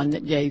he's the one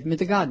that gave me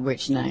the God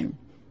Witch name.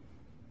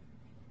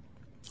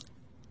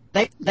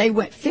 They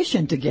went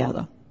fishing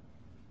together,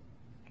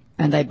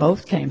 and they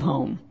both came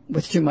home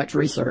with too much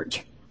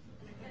research.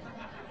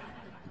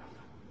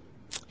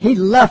 He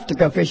loved to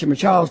go fishing with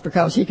Charles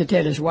because he could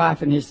tell his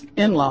wife and his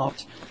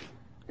in-laws,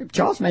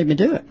 Charles made me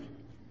do it.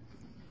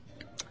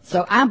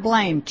 So I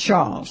blame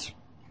Charles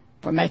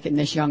for making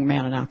this young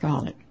man an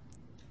alcoholic.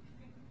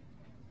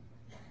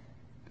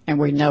 And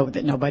we know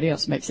that nobody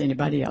else makes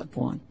anybody else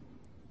one.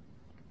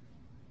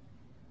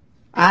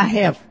 I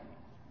have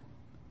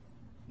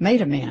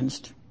made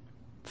amends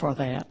for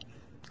that.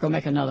 Go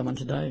make another one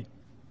today.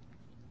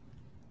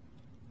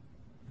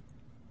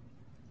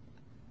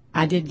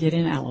 I did get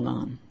in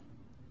Al-Anon.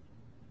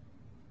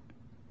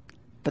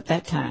 But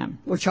that time,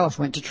 well, Charles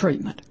went to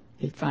treatment.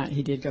 He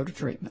did go to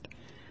treatment.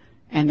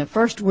 And the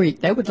first week,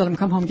 they would let him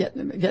come home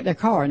and get their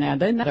car. Now,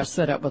 they're not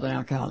set up with an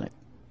alcoholic.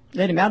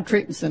 Let him out of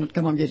treatment center to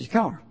come home and get his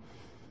car.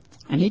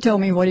 And he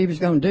told me what he was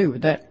going to do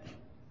with that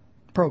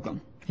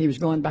program. He was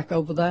going back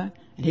over there,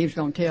 and he was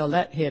going to tell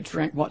that head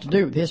shrink what to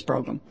do with his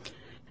program.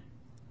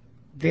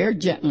 Very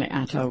gently,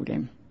 I told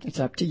him, it's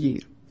up to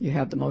you. You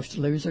have the most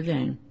to lose or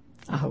gain.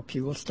 I hope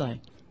you will stay.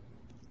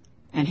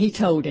 And he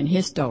told in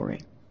his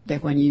story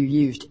that when you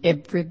used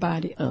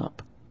everybody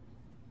up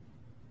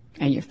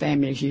and your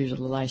family is usually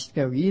the last to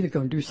go, you're either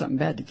going to do something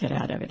bad to get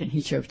out of it. And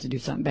he chose to do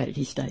something bad.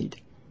 He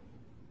stayed.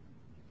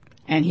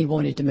 And he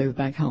wanted to move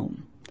back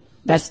home.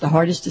 That's the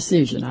hardest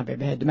decision I've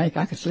ever had to make.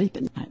 I could sleep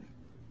at night.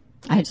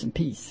 I had some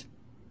peace.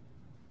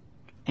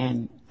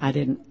 And I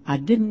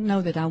didn't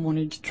know that I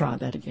wanted to try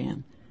that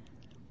again.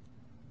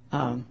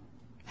 Had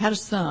a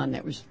son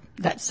that was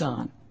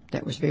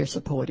very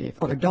supportive.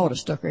 But her daughter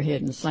stuck her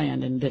head in the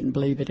sand and didn't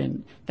believe it,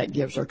 and that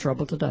gives her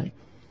trouble today.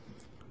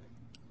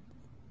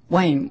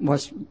 Wayne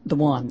was the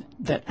one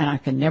that, and I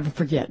can never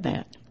forget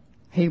that.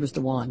 He was the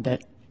one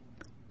that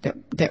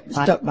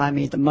stuck by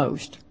me the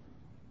most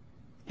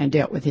and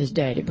dealt with his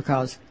daddy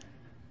because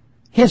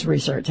his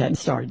research hadn't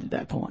started at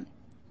that point.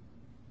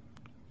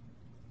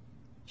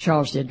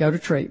 Charles did go to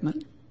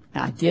treatment.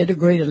 I did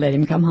agree to let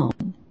him come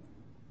home.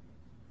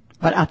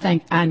 But I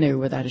think I knew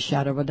without a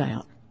shadow of a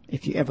doubt,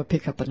 if you ever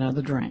pick up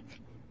another drink,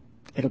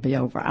 it'll be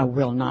over. I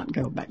will not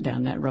go back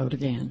down that road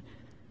again.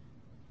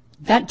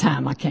 That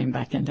time I came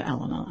back into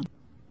Al-Anon.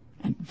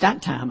 And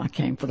that time I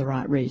came for the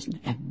right reason.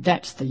 And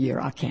that's the year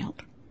I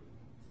count.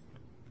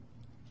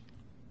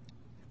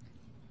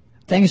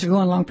 Things are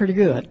going along pretty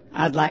good.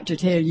 I'd like to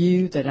tell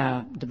you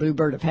that the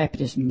Bluebird of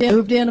Happiness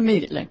moved in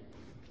immediately.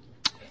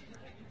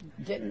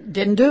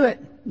 Didn't do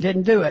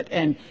it.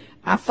 And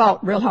I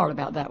fought real hard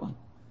about that one.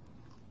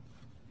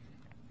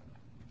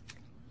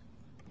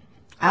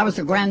 I was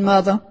a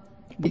grandmother.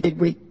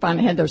 We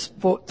finally had those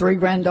 3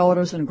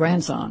 granddaughters and a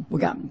grandson. We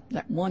got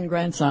that one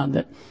grandson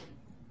that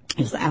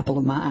is the apple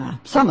of my eye.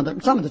 Some of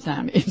the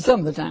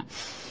time.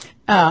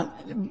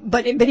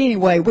 But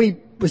anyway, we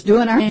was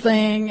doing our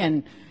thing,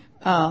 and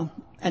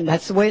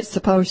that's the way it's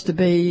supposed to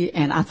be.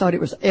 And I thought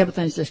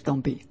everything's just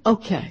going to be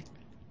okay.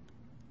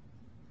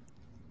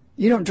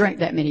 You don't drink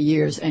that many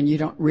years, and you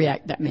don't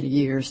react that many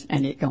years,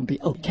 and it's going to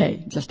be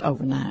okay just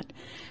overnight.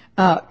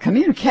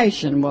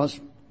 Communication was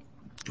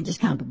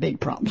just kind of a big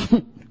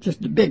problem.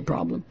 Just a big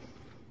problem.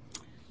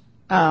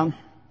 I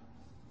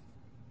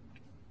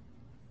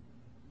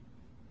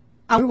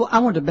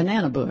wanted a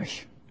banana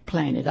bush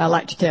planted. I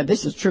like to tell,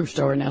 this is a true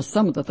story now,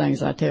 some of the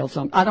things I tell,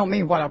 I don't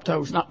mean what I've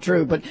told is not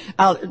true, but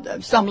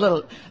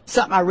something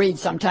I read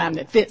sometime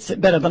that fits it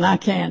better than I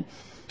can.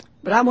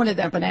 But I wanted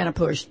that banana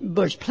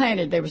bush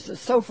planted. There was a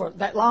sofa,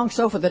 that long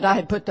sofa that I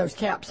had put those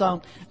caps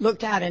on,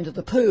 looked out into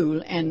the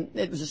pool, and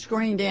it was a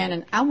screened in,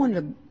 and I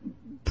wanted a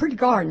pretty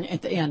garden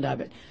at the end of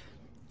it.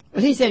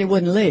 Well, he said he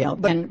wouldn't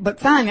live. But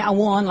finally I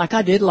won, like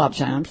I did a lot of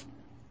times,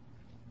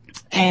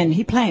 and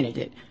he planted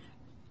it.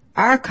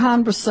 Our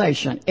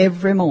conversation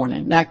every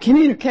morning. Now,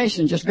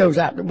 communication just went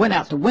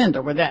out the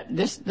window with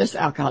this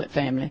alcoholic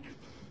family.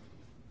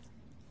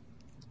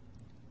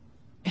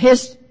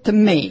 To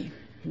me,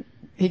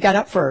 he got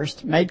up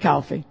first, made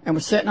coffee, and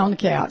was sitting on the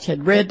couch,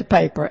 had read the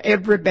paper,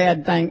 every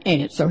bad thing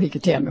in it, so he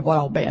could tell me what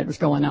all bad was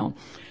going on.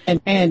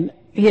 And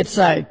he'd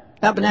say,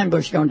 that banana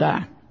bush is going to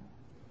die.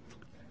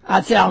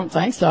 I'd say, I don't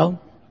think so.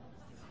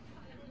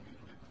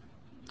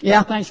 Yeah,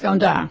 I think it's going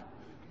to die.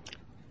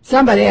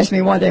 Somebody asked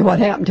me one day what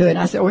happened to it, and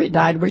I said, it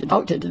died. We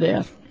smoked it to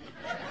death.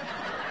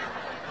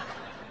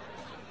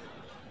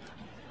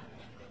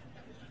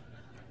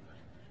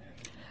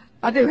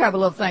 I do have a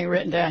little thing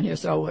written down here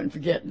so I wouldn't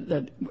forget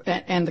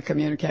and the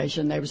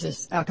communication. There was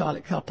this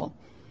alcoholic couple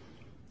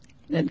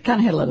that kind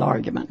of had a little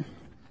argument.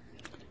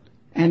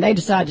 And they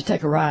decided to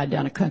take a ride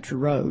down a country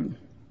road.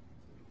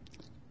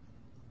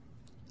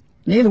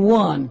 Neither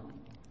one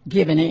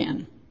giving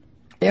in.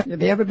 Have you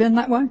ever been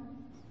that way?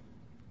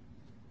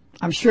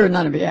 I'm sure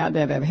none of you out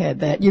there have ever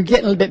had that. You're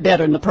getting a little bit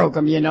better in the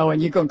program,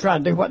 and you're going to try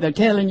to do what they're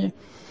telling you.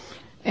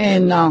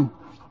 And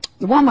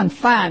the woman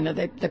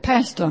finally, they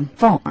passed a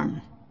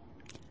farm,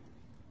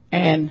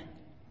 and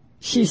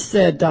she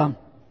said,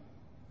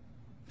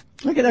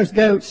 look at those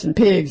goats and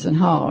pigs and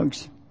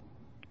hogs.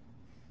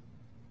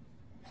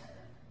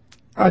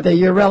 Are they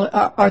your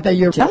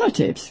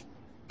relatives?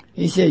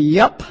 He said,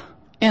 yup,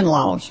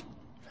 in-laws.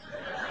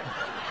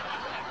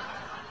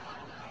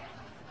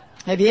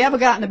 Have you ever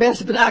gotten the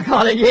best of an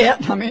alcoholic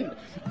yet? I mean,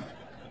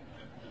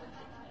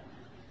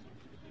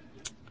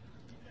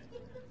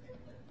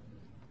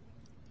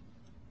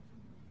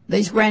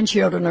 these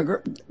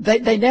grandchildren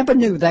they never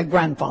knew their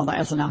grandfather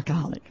as an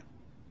alcoholic.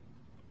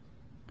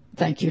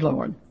 Thank you,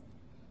 Lord.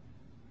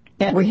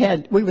 And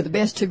we were the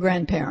best two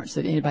grandparents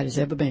that anybody's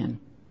ever been.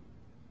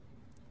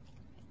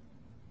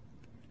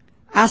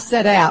 I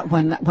set out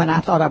when I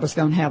thought I was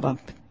going to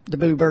have the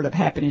Blue Bird of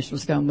Happiness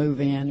was going to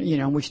move in,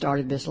 and we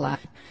started this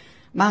life.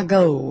 My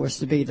goal was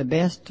to be the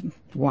best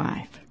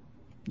wife,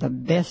 the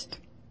best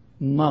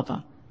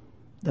mother,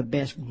 the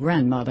best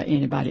grandmother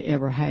anybody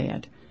ever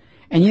had.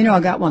 And I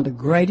got one of the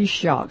greatest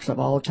shocks of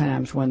all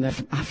times when I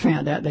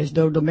found out there's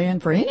no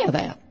demand for any of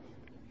that.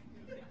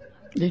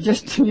 You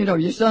just, you're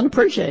just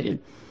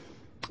unappreciated.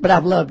 But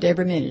I've loved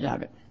every minute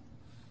of it.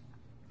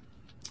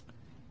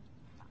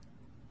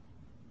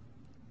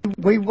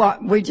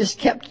 We just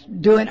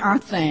kept doing our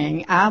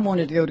thing. I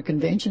wanted to go to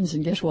conventions,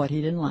 and guess what?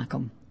 He didn't like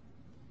them.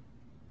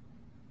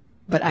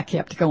 But I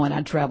kept going.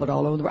 I traveled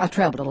all over the world. I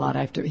traveled a lot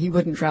after. He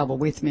wouldn't travel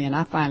with me, and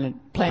I finally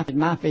planted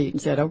my feet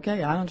and said,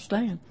 okay, I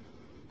understand.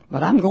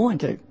 But I'm going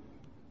to.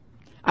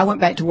 I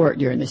went back to work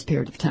during this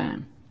period of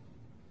time.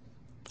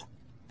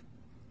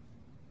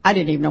 I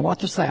didn't even know what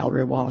the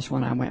salary was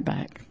when I went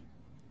back.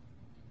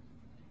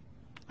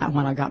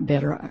 When I got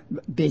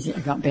busy, I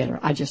got better.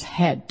 I just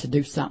had to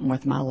do something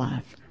with my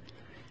life.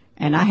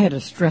 And I had a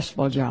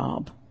stressful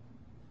job.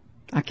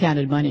 I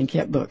counted money and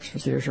kept books for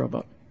Sears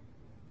Roebuck.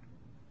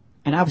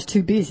 And I was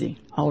too busy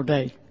all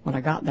day when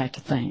I got back to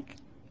think.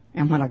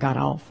 And when I got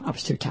off, I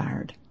was too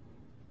tired.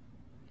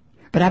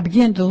 But I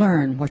began to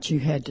learn what you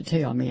had to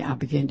tell me. I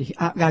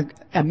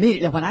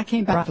immediately, when I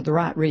came back for the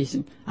right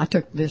reason, I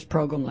took this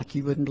program like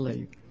you wouldn't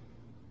believe.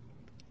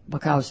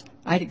 Because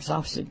I'd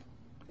exhausted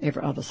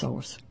every other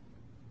source.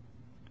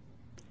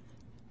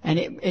 And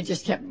it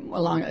just kept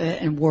along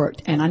and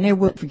worked. And I never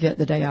will forget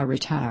the day I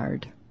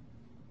retired.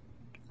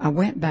 I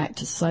went back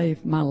to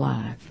save my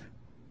life.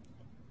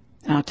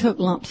 And I took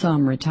lump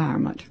sum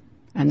retirement,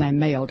 and they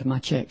mailed my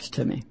checks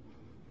to me.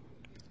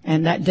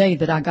 And that day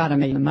that I got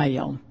them in the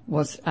mail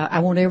I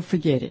won't ever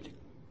forget it.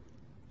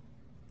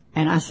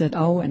 And I said,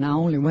 and I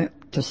only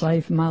went to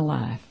save my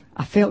life.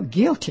 I felt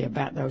guilty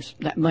about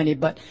that money,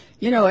 but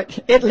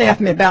it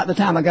left me about the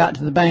time I got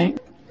to the bank.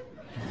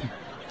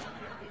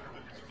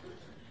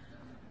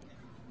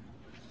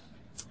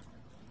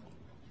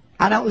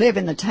 I don't live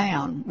in the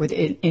town with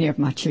any of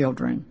my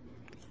children.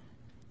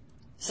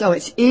 So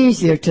it's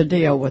easier to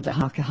deal with the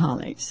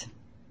alcoholics.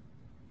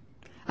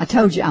 I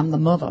told you I'm the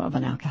mother of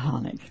an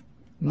alcoholic.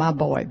 My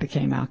boy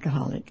became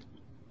alcoholic.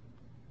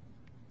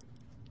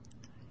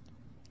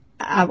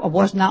 I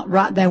was not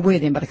right there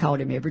with him, but I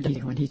called him every day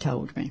when he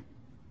told me.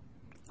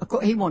 Of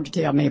course, he wanted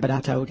to tell me, but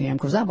I told him,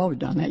 because I've always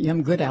done that.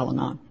 I'm good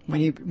Al-Anon.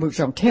 When he was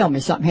going to tell me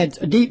something, had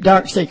a deep,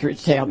 dark secret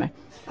to tell me.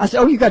 I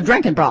said, you got a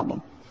drinking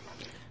problem.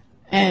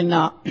 And,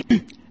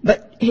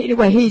 but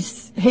anyway,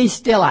 he's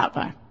still out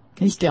there.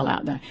 He's still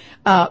out there.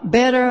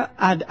 Better,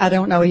 I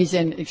don't know. He's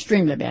in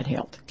extremely bad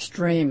health.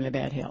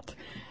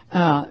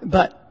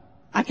 But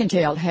I can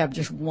tell, have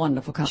just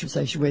wonderful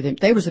conversation with him.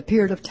 There was a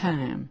period of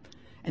time,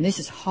 and this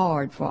is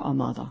hard for a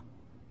mother.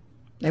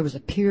 There was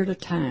a period of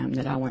time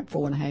that I went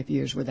 4.5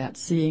 years without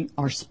seeing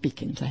or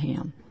speaking to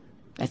him.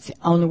 That's the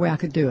only way I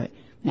could do it.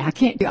 Now, I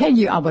can't tell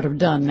you I would have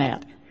done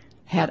that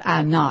had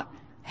I not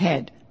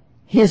had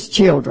his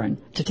children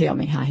to tell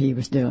me how he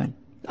was doing.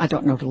 I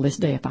don't know till this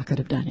day if I could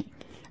have done it.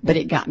 But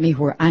it got me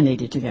where I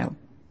needed to go.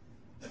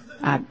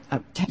 I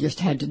just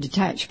had to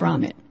detach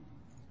from it.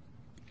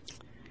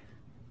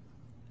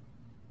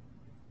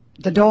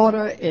 The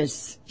daughter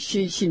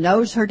she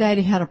knows her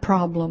daddy had a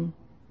problem,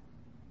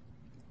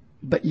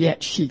 but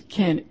yet she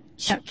can't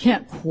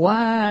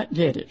quite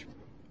get it.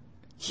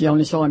 She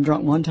only saw him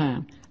drunk one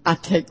time. I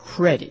take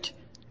credit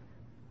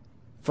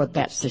for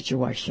that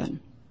situation.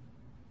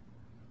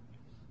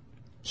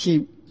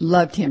 She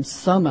loved him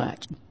so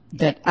much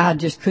that I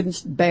just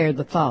couldn't bear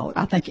the thought.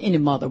 I think any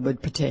mother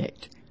would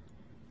protect.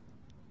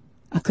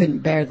 I couldn't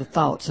bear the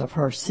thoughts of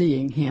her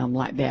seeing him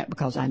like that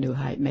because I knew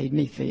how it made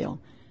me feel.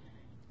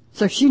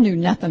 So she knew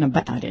nothing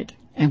about it.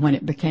 And when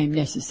it became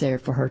necessary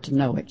for her to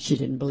know it, she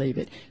didn't believe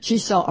it. She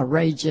saw a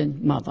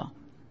raging mother,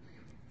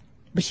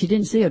 but she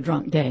didn't see a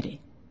drunk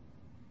daddy.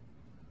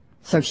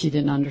 So she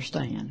didn't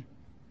understand.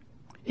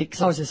 It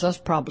causes us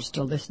problems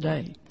till this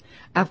day.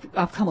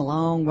 I've come a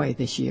long way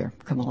this year.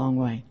 Come a long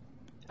way.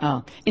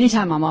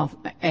 Anytime I'm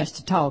asked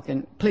to talk,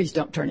 and please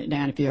don't turn it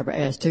down if you ever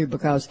ask to,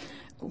 because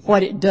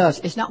what it does,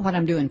 it's not what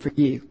I'm doing for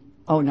you.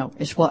 Oh no,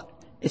 it's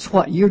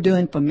what you're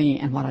doing for me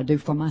and what I do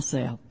for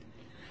myself.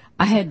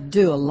 I had to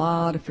do a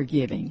lot of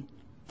forgiving.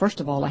 First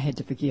of all, I had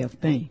to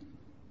forgive me.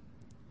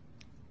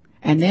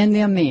 And then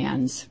the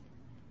amends.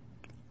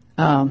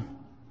 I've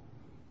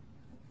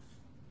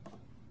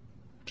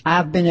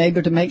been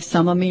able to make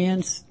some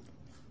amends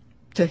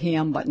to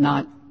him, but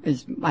not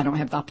as, I don't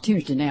have the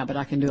opportunity now, but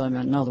I can do them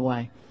in another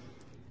way.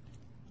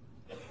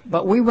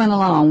 But we went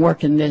along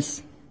working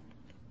this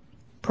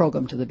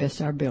program to the best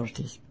of our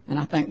abilities, and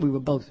I think we were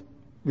both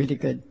really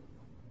good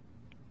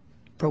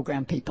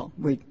program people.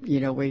 We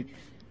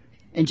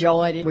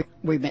enjoyed it.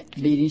 We met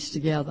meetings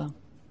together,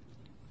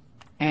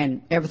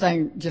 and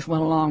everything just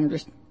went along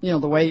just,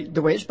 the way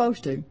it's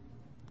supposed to.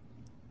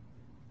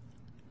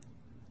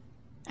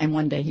 And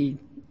one day he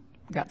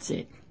got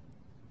sick,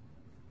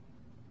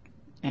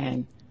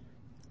 and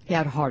he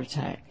had a heart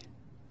attack,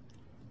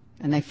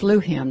 and they flew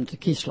him to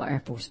Keesler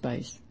Air Force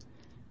Base.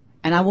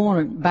 And I want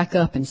to back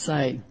up and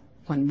say,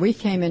 when we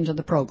came into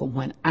the program,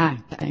 when I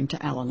came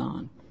to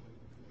Al-Anon,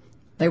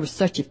 there was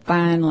such a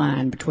fine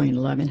line between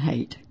love and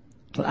hate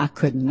that I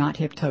could not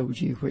have told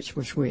you which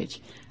was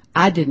which.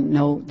 I didn't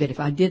know that if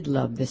I did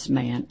love this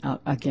man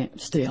again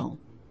still,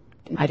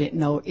 I didn't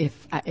know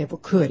if I ever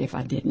could if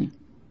I didn't.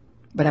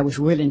 But I was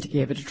willing to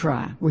give it a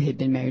try. We had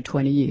been married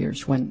 20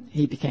 years when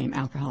he became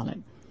alcoholic.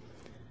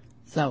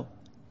 So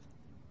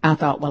I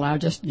thought, well, I'll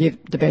just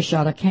give the best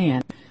shot I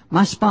can.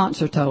 My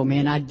sponsor told me,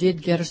 and I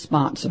did get a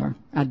sponsor.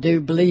 I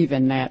do believe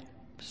in that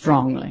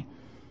strongly.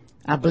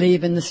 I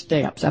believe in the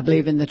steps. I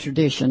believe in the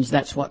traditions.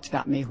 That's what's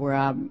got me where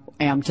I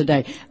am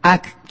today.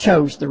 I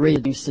chose the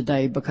readings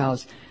today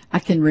because I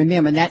can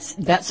remember, and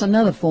that's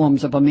another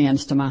forms of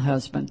amends to my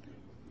husband.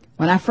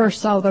 When I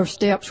first saw those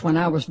steps, when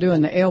I was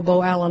doing the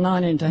elbow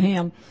Al-Anon into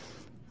him,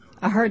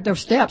 I heard those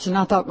steps, and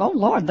I thought, oh,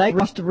 Lord, they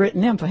must have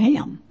written them for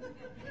him.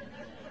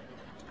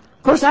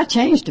 Of course, I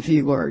changed a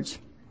few words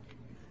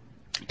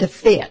to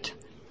fit.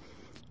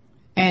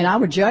 And I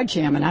would judge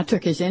him, and I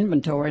took his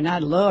inventory, and I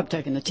loved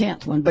taking the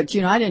 10th one. But,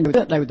 I didn't do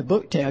it like the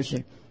book tells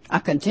you. I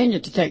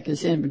continued to take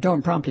this inventory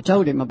and promptly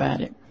told him about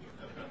it.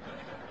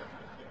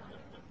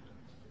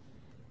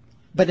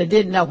 But I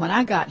didn't know when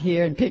I got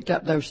here and picked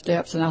up those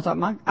steps, and I thought,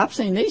 I've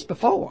seen these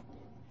before.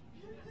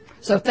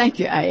 So thank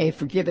you, AA,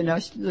 for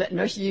letting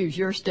us use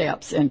your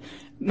steps and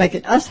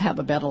making us have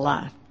a better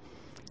life.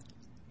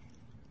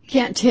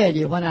 Can't tell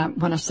you when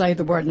I say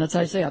the word, and as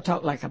I say, I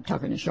talk like I'm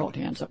talking in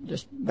shorthand, so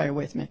just bear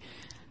with me.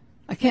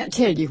 I can't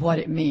tell you what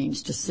it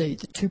means to see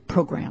the two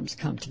programs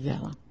come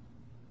together.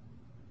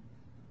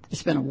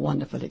 It's been a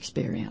wonderful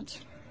experience,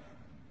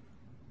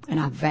 and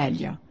I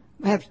value.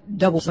 We have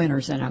double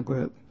winners in our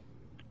group.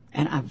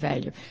 And I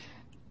value.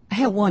 I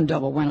have one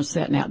double winner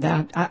sitting out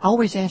there. I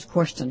always ask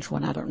questions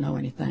when I don't know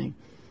anything.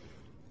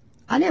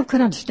 I never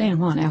could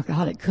understand why an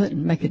alcoholic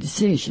couldn't make a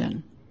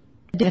decision.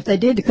 If they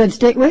did, they couldn't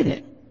stick with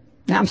it.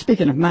 Now, I'm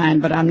speaking of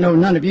mine, but I know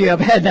none of you have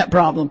had that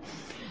problem.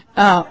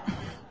 I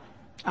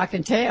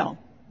can tell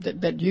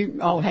that you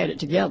all had it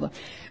together.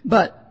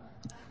 But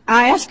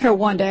I asked her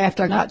one day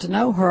after I got to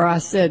know her, I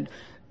said,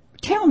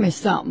 tell me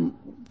something.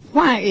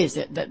 Why is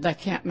it that they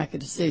can't make a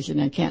decision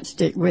and can't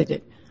stick with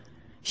it?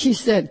 She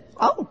said,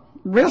 oh,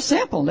 real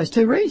simple. There's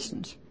two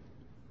reasons.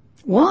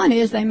 One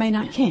is they may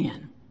not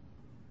can.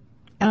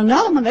 And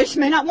another one, they just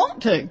may not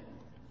want to.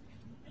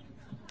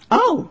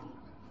 Oh.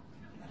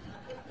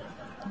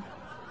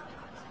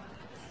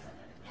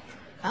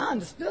 I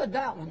understood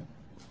that one.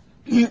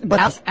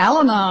 But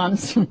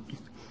Al-Anons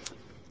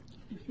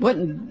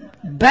wouldn't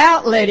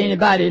about let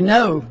anybody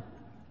know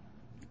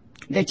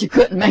that you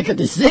couldn't make a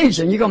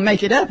decision. You're going to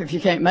make it up if you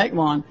can't make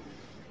one.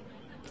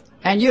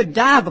 And you'd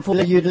die before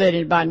you'd let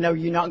anybody know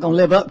you're not going to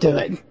live up to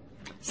it.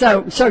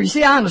 So you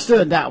see, I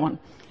understood that one.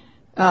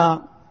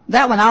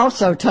 That one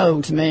also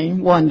told me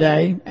one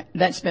day,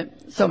 that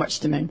meant so much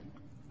to me.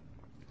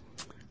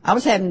 I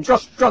was having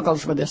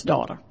struggles with this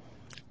daughter.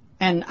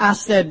 And I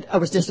said I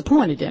was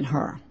disappointed in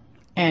her.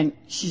 And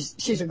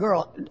she's a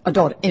girl, a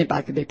daughter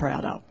anybody could be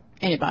proud of.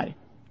 Anybody.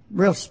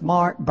 Real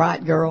smart,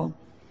 bright girl.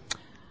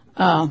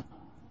 But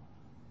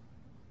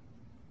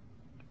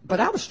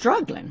I was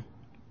struggling.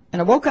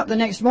 And I woke up the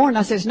next morning,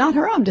 I said, it's not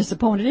her I'm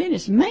disappointed in,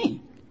 it's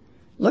me.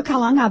 Look how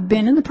long I've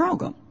been in the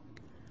program.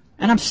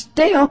 And I'm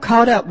still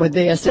caught up with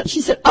this. She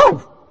said,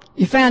 oh,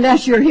 you found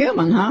out you're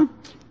human, huh?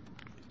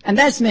 And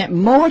that's meant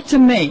more to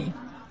me.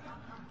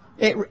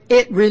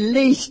 It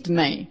released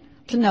me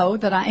to know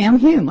that I am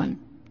human.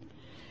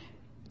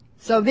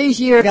 So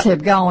these years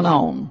have gone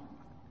on.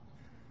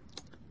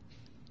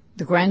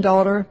 The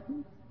granddaughter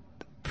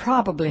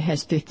probably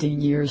has 15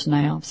 years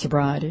now of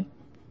sobriety.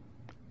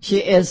 She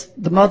is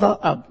the mother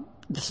of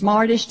the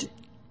smartest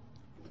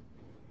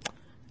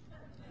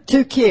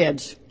two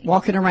kids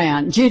walking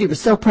around. Judy was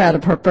so proud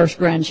of her first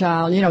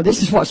grandchild.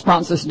 This is what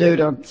sponsors do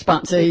to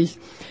sponsees.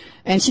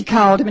 And she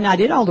called him, and I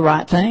did all the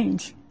right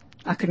things.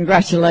 I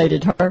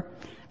congratulated her.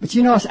 But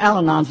us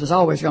Al-Anons was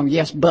always going,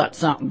 yes, but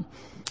something.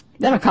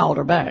 Then I called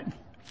her back.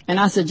 And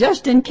I said,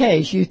 just in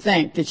case you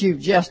think that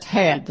you've just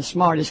had the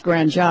smartest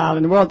grandchild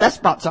in the world, that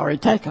spot's already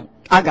taken.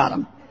 I got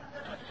him.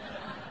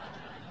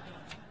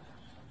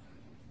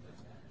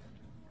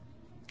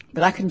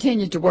 But I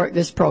continued to work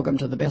this program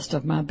to the best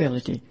of my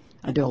ability.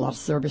 I do a lot of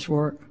service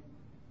work.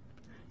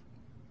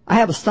 I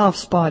have a soft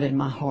spot in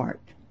my heart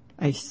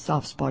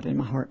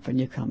for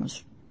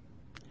newcomers.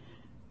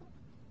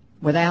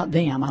 Without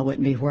them, I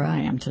wouldn't be where I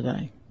am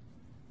today.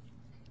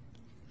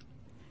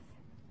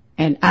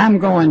 And I'm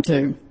going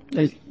to,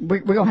 we're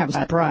going to have a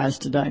surprise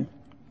today.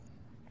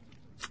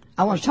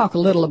 I want to talk a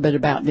little bit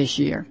about this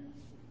year.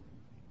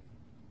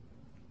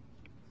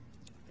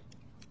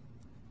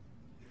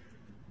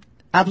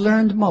 I've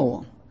learned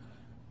more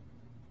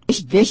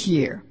this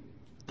year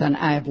than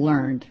I have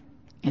learned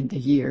in the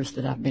years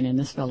that I've been in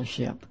this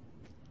fellowship.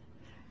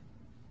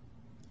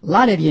 A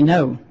lot of you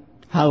know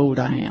how old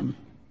I am.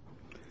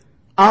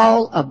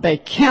 All of Bay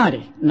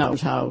County knows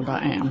how old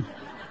I am.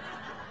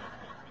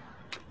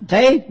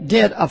 They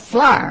did a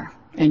flyer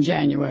in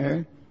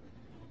January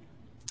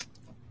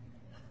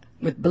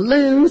with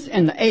balloons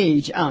and the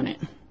age on it.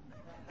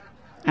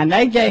 And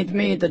they gave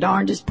me the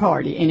darndest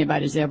party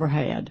anybody's ever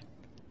had.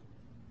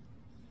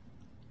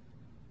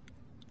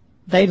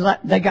 They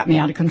got me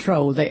out of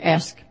control. They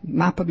asked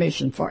my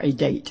permission for a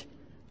date.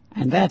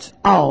 And that's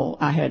all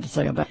I had to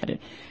say about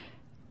it.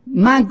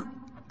 My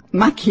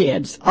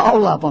kids,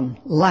 all of them,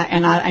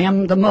 and I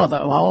am the mother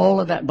of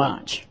all of that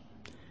bunch.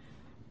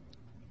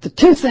 The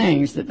two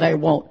things that they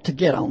want to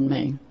get on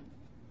me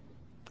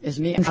is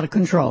me out of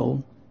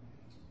control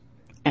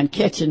and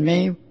catching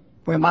me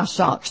where my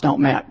socks don't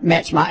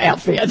match my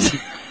outfits.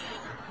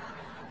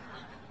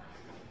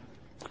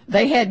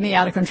 They had me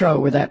out of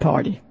control with that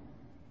party.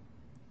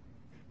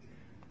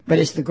 But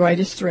it's the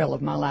greatest thrill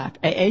of my life.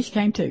 Age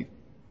came too.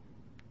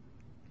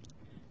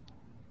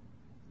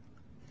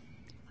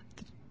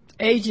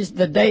 Age is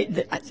the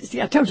day.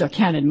 See, I told you I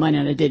counted money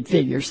and I did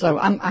figures, so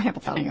I have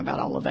a feeling about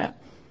all of that.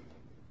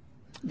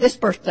 This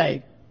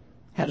birthday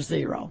had a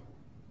 0,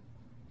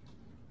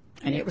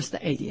 and it was the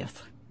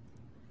 80th.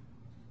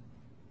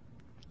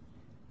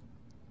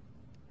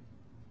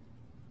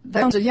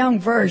 There's a young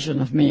version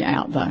of me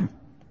out there.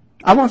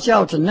 I want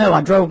y'all to know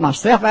I drove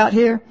myself out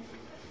here.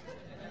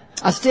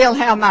 I still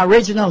have my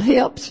original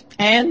hips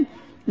and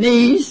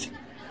knees.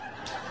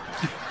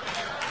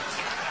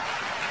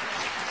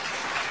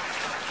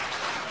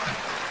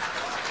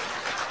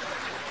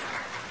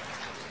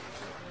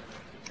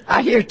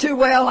 I hear too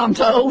well, I'm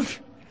told.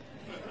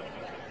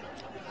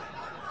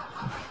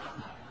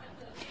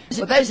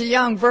 But there's a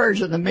young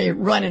version of me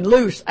running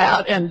loose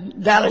out in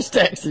Dallas,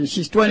 Texas.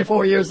 She's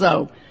 24 years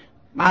old,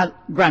 my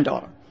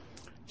granddaughter.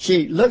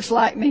 She looks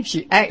like me,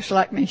 she acts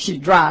like me, she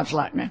drives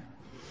like me.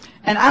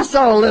 And I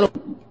saw a little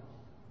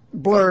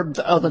blurb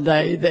the other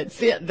day that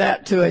fit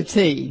that to a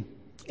T.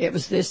 It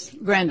was this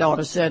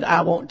granddaughter said,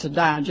 I want to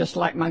die just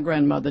like my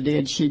grandmother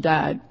did. She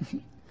died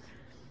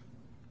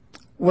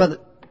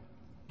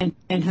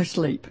in her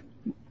sleep,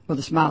 with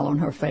a smile on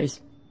her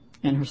face,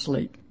 in her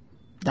sleep,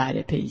 died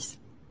at peace.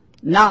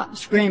 Not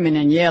screaming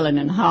and yelling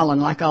and hollering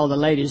like all the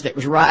ladies that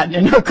was riding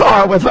in her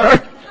car with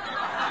her.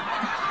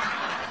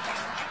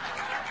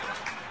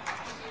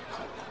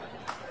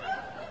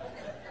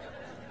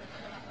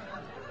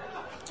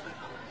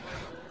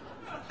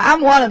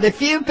 I'm one of the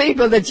few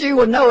people that you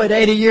would know at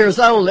 80 years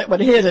old that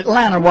would hit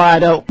Atlanta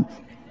wide open.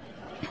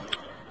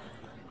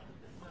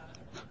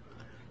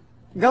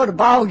 Go to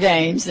ball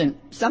games, and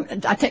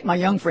I take my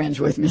young friends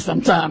with me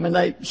sometime, and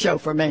they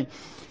chauffeur me.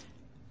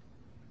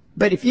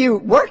 But if you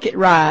work it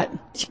right,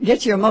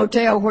 get you a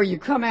motel where you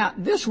come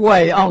out this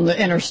way on the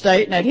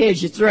interstate, and that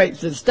heads you straight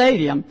to the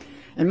stadium.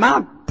 And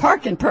my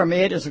parking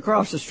permit is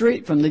across the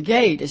street from the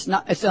gate.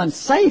 It's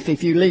unsafe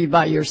if you leave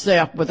by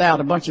yourself without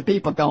a bunch of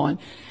people going.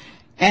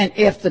 And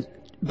if the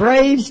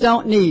Braves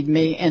don't need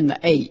me in the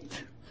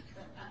 8th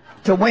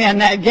to win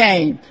that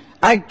game,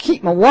 I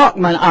keep my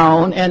Walkman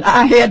on and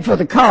I head for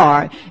the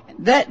car.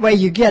 That way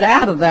you get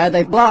out of there.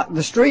 They block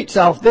the streets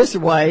off this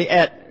way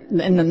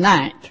in the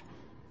 9th.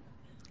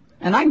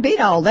 And I can beat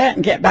all that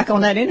and get back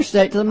on that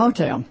interstate to the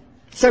motel.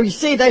 So you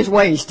see, there's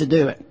ways to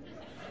do it.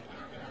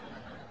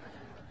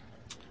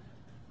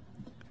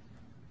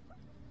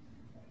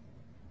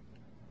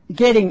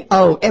 Getting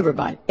old,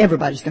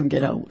 everybody's going to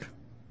get old.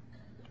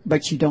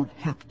 But you don't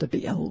have to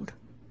be old.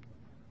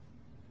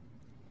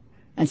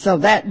 And so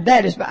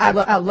that is, I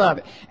love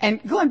it. And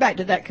going back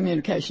to that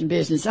communication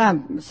business, I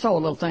saw a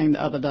little thing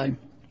the other day.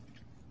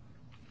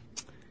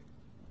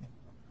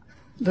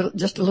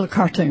 Just a little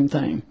cartoon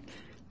thing.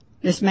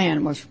 This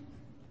man was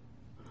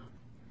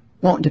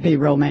wanting to be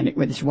romantic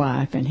with his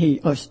wife, and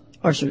it's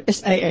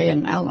AA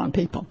and Al-Anon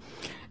people.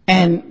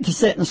 And to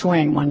sit and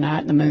swing one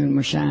night, and the moon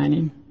was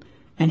shining,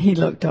 and he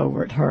looked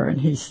over at her,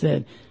 and he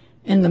said,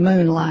 in the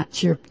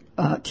moonlight, your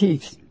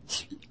teeth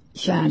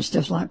shines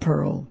just like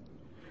pearl.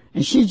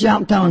 And she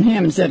jumped on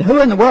him and said,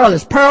 who in the world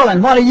is Pearl,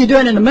 and what are you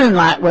doing in the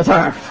moonlight with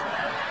her?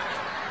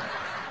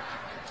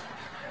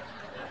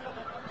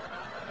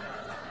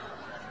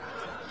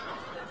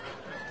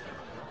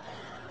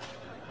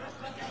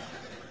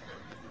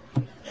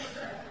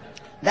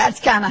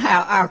 That's kind of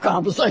how our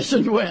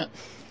conversation went.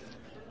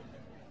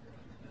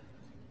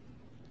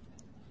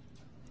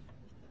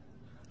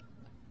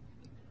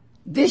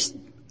 This,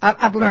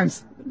 I've learned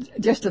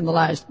just in the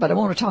last, but I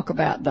want to talk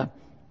about the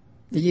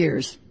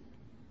years,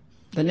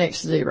 the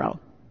next 0.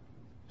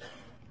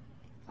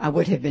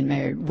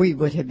 we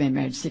would have been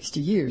married 60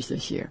 years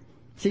this year.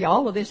 See,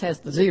 all of this has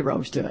the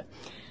zeros to it.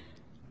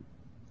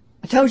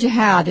 I told you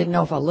how I didn't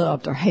know if I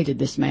loved or hated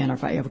this man or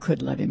if I ever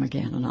could love him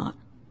again or not.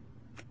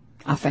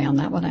 I found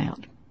that one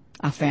out.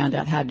 I found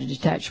out how to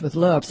detach with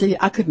love. See,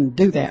 I couldn't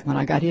do that when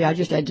I got here. I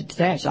just had to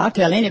detach. I'll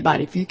tell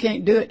anybody, if you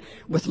can't do it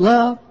with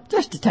love,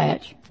 just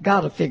detach.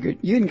 God will figure it.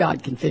 You and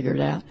God can figure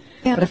it out.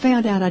 Yeah, but I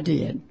found out I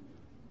did.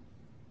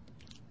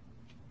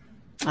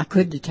 I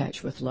could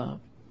detach with love.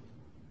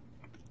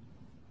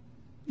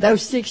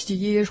 Those 60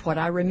 years, what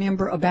I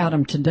remember about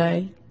them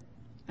today,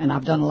 and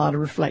I've done a lot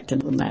of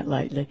reflecting on that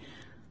lately,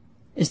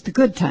 is the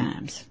good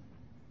times.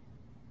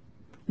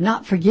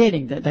 Not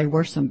forgetting that they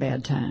were some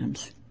bad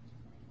times.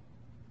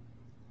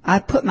 I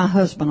put my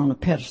husband on a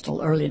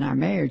pedestal early in our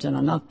marriage and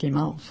I knocked him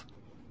off.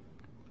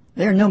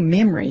 There are no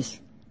memories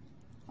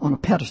on a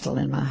pedestal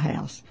in my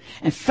house.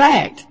 In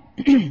fact,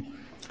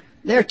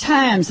 there are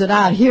times that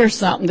I'd hear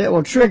something that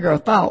will trigger a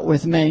thought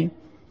with me,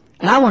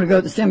 and I want to go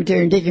to the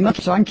cemetery and dig him up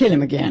so I can kill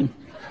him again.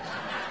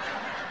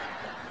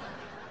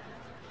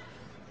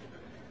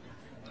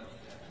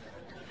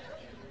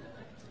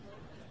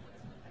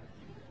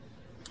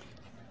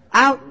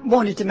 I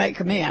wanted to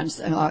make amends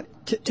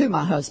to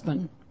my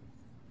husband,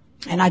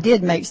 and I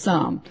did make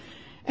some.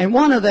 And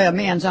one of the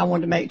amends I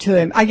wanted to make to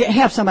him,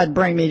 have somebody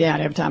bring me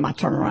down every time I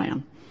turn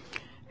around.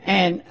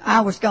 And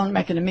I was going to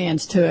make an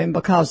amends to him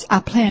because I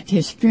planned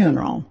his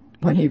funeral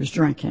when he was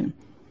drinking.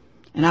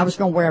 And I was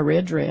going to wear a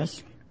red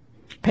dress,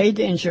 paid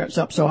the insurance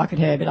up so I could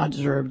have it. I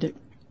deserved it.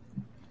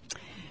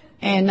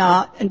 And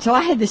so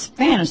I had this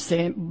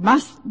fantasy. My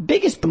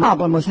biggest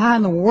problem was, how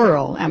in the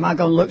world am I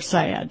going to look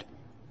sad?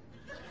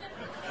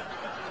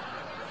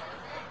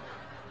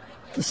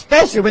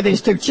 Especially with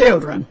these two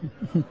children.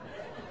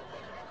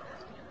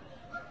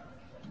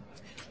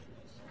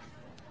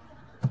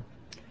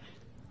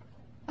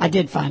 I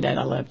did find out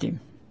I loved him.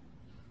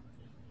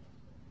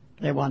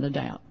 There wasn't a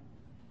doubt.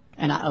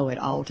 And I owe it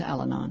all to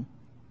Al-Anon.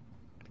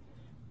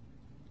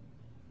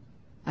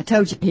 I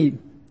told you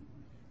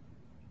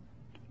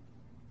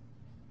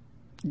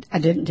I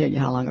didn't tell you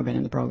how long I've been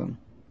in the program.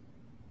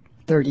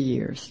 30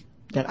 years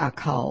that I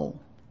call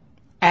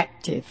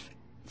active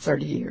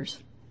 30 years.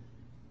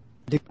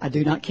 I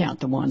do not count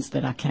the ones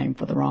that I came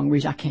for the wrong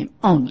reason. I came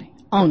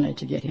only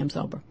to get him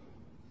sober.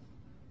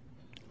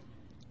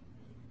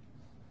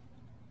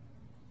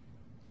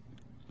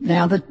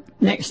 Now the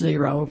next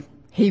zero,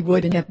 he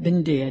would have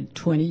been dead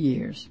 20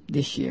 years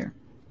this year.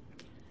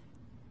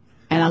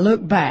 And I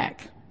look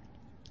back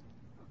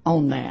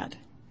on that,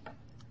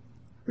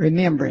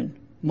 remembering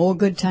more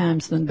good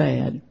times than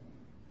bad.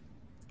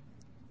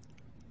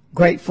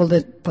 Grateful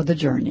for the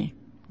journey.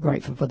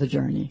 Grateful for the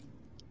journey.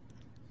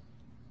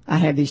 I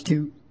have these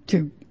two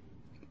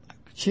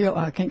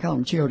I can't call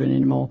them children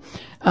anymore,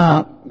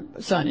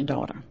 son and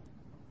daughter.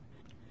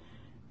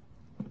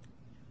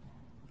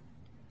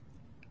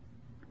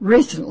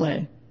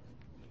 Recently,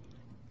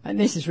 and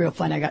this is real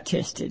fun, I got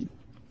tested.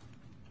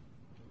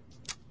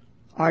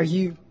 Are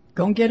you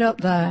going to get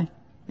up there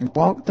and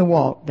walk the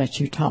walk that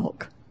you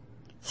talk?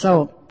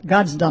 So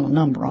God's done a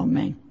number on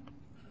me.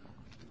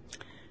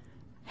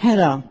 Had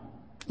a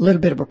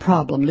little bit of a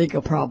problem,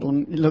 legal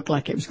problem. It looked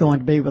like it was going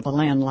to be with a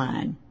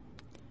landline.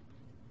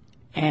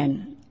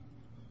 And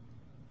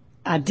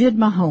I did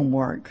my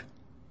homework,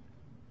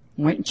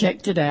 went and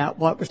checked it out,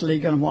 what was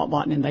legal and what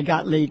wasn't, and they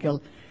got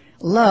legal.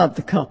 Loved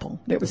the couple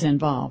that was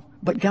involved.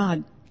 But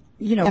God,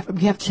 you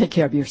have to take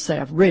care of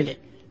yourself, really.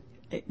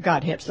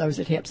 God helps those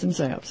that help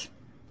themselves.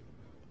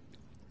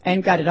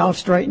 And got it all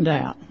straightened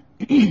out.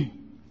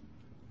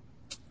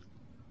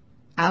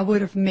 I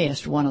would have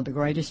missed one of the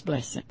greatest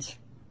blessings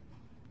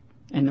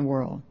in the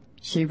world.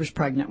 She was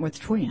pregnant with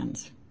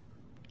twins.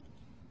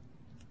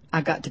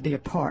 I got to be a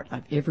part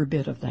of every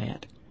bit of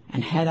that.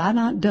 And had I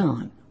not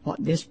done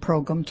what this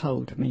program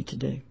told me to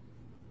do,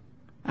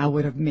 I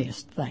would have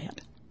missed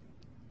that.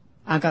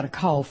 I got a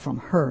call from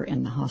her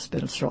in the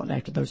hospital shortly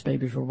after those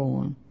babies were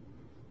born.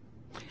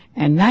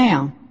 And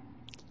now,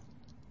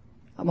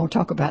 I'm going to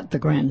talk about the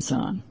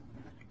grandson.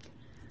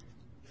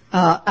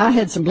 I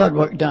had some blood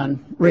work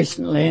done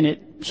recently, and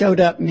it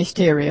showed up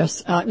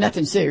mysterious,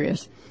 nothing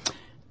serious.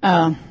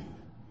 I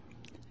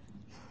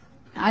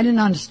didn't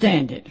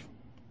understand it.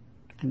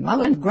 And my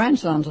little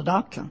grandson's a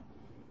doctor,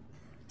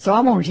 so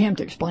I wanted him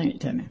to explain it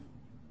to me.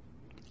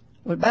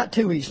 Well, about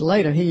 2 weeks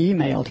later, he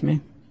emailed me,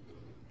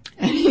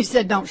 and he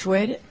said, don't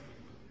sweat it.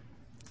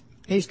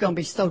 He's going to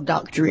be so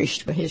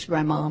doctorish for his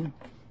grandmom.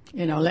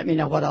 Let me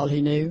know what all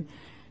he knew.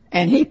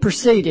 And he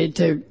proceeded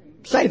to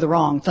say the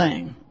wrong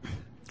thing.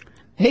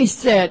 He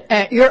said,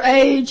 at your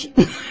age,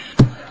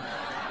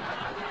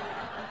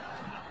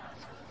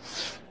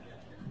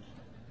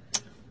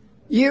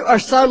 you are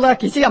so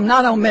lucky. See, I'm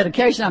not on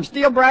medication. I'm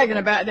still bragging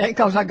about that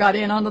because I got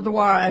in under the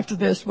wire after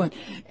this one.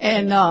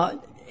 And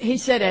he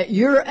said, at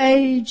your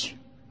age,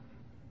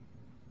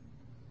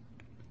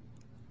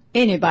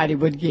 anybody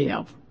would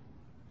give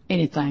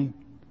anything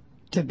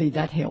to be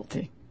that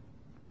healthy.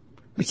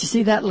 But you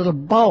see, that little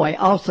boy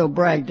also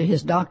bragged to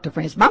his doctor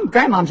friends. My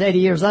grandmom's 80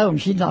 years old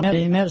and she's not had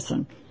any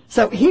medicine.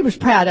 So he was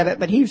proud of it,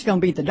 but he was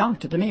going to be the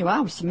doctor to me. Well,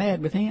 I was so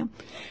mad with him.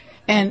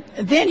 And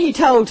then he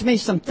told me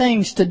some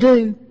things to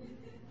do.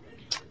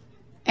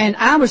 And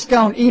I was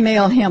going to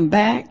email him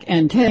back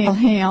and tell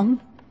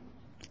him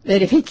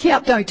that if he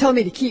kept on, he told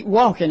me to keep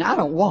walking. I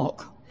don't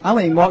walk. I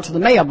wouldn't even walk to the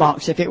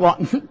mailbox if it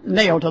wasn't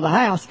nailed to the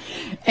house.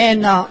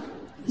 And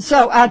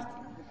so I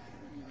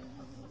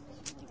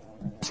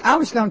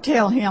was going to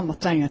tell him a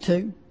thing or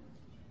two.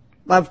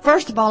 But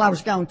first of all, I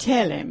was going to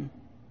tell him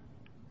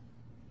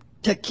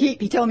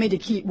he told me to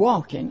keep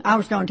walking. I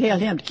was going to tell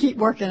him to keep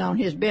working on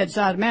his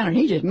bedside manner, and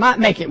he just might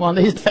make it one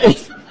of these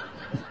days.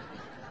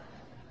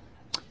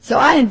 So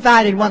I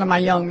invited one of my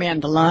young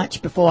men to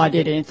lunch before I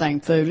did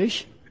anything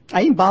foolish.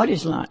 I even bought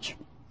his lunch.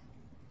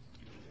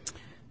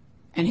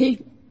 And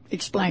he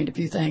explained a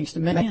few things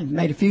to me and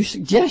made a few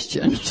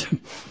suggestions.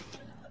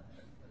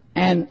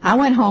 And I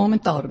went home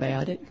and thought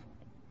about it,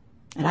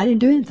 and I didn't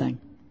do anything.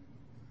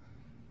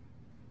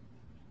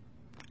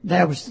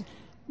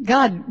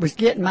 God was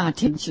getting my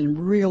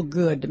attention real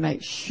good to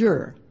make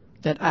sure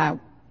that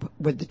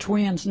with the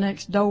twins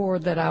next door,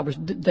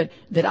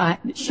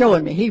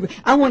 showing me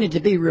I wanted to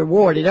be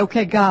rewarded.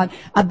 Okay, God,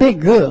 I've been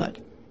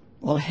good.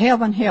 Well,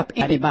 heaven help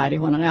anybody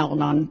when an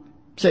Al-Anon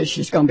says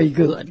she's going to be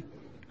good.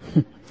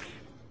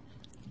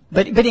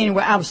 But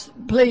anyway, I was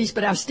pleased,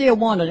 but I still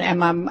wanted,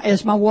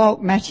 is my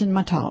walk matching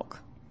my talk?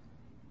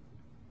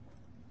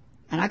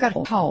 And I got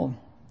a call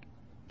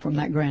from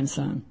that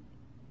grandson.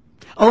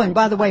 Oh, and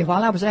by the way,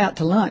 while I was out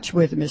to lunch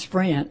with him, his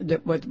friend,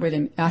 with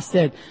him, I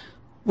said,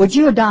 would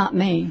you adopt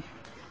me?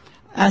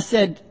 I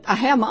said, I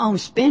have my own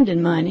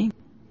spending money,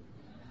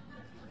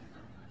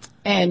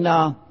 and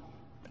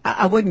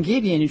I wouldn't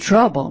give you any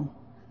trouble.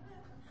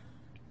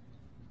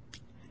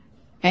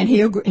 And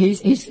he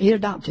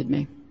adopted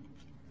me.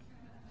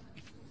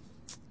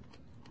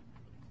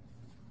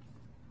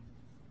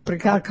 But I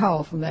got a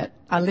call from that.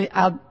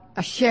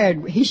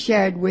 He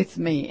shared with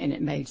me, and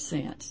it made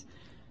sense.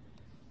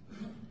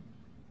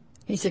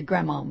 He said,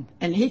 Grandmom,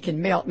 and he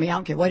can melt me. I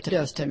don't care what he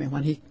does to me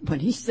when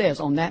he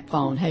says on that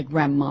phone, hey,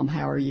 Grandmom,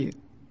 how are you?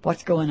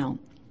 What's going on?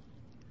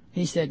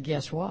 He said,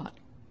 guess what?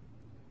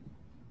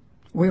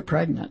 We're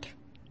pregnant.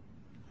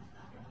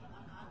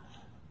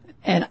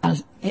 And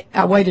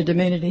I waited a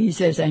minute, and he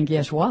says, and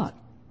guess what?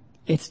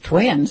 It's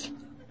twins.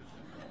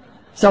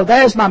 So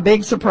there's my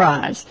big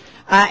surprise.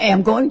 I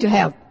am going to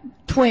have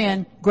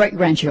twin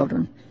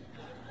great-grandchildren.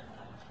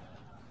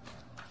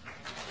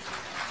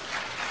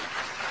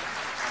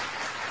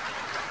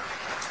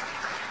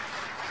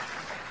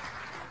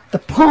 The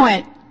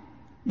point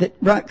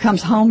that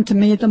comes home to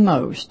me the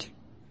most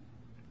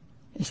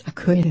is I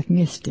couldn't have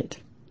missed it.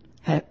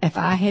 If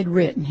I had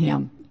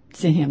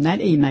sent him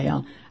that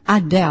email, I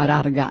doubt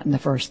I'd have gotten the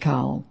first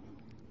call.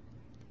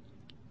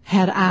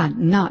 Had I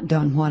not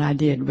done what I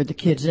did with the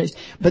kids.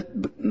 But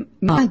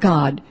my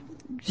God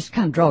just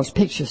kind of draws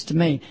pictures to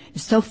me.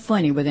 It's so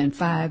funny, within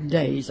 5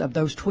 days of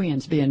those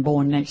twins being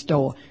born next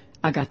door,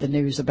 I got the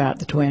news about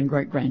the twin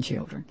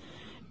great-grandchildren.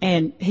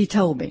 And he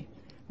told me,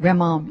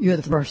 Grandma, you're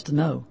the first to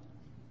know.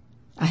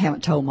 I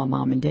haven't told my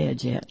mom and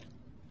dad yet.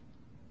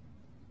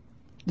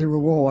 The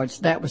rewards,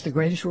 that was the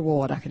greatest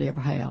reward I could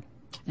ever have.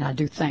 And I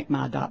do thank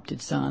my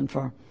adopted son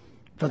for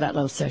that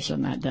little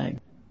session that day.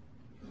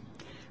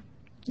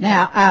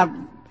 Now, I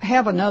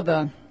have I'm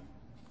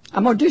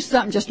going to do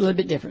something just a little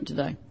bit different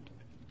today.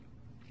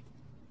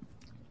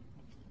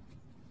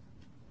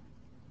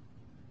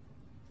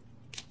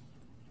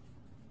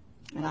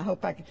 And I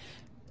hope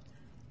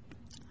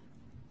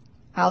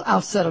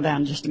I'll settle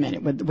down just a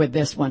minute with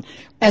this one.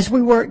 As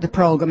we work the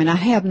program, and I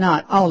have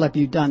not all of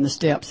you done the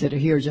steps that are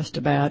here just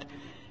about.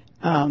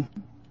 I'm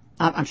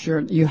sure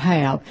you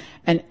have.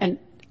 And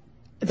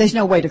there's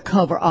no way to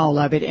cover all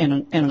of it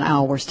in an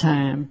hour's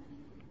time.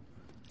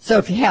 So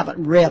if you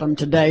haven't read them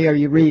today or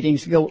your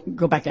readings,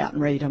 go back out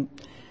and read them.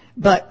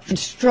 But in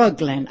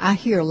struggling, I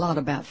hear a lot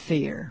about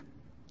fear.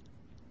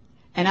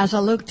 And as I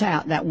looked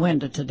out that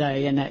window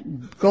today in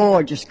that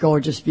gorgeous,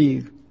 gorgeous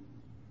view,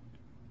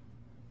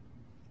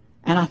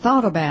 and I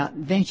thought about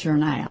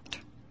venturing out.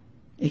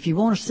 If you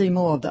want to see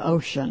more of the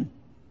ocean,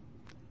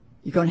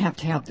 you're going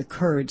to have the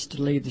courage to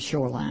leave the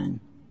shoreline.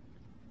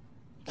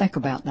 Think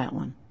about that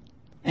one.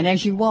 And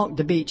as you walk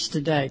the beach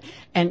today,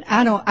 and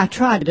I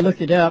tried to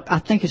look it up. I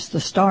think it's the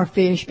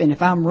starfish, and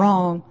if I'm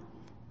wrong,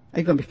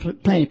 there's going to be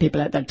plenty of people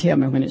out there tell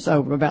me when it's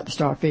over about the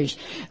starfish.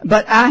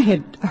 But I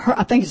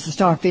think it's the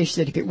starfish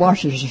that if it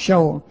washes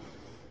ashore,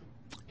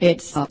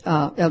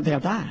 they'll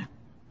die.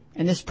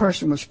 And this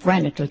person was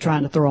frantically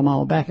trying to throw them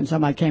all back, and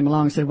somebody came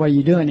along and said, what are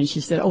you doing? And she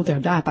said, oh, they'll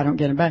die if I don't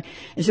get them back.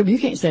 And said, well, you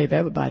can't save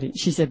everybody.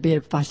 She said, be it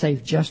if I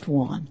save just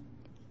one.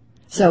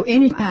 So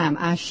anytime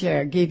I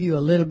give you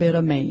a little bit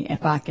of me,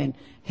 if I can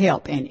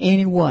help in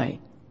any way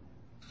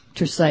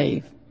to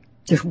save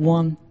just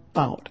one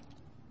thought.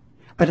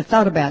 But I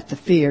thought about the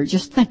fear.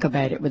 Just think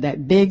about it with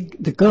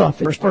the Gulf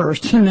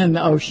first and then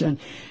the ocean,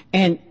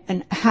 and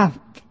how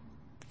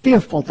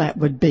fearful that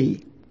would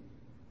be.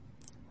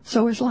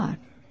 So is life.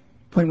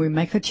 When we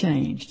make a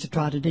change to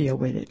try to deal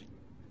with it.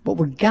 But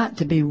we've got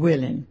to be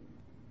willing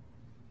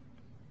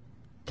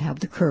to have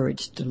the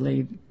courage to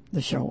leave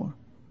the shore.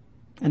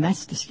 And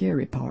that's the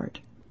scary part.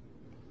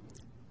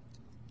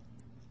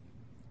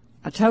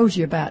 I told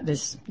you about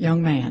this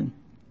young man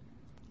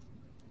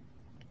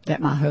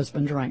that my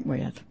husband drank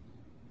with.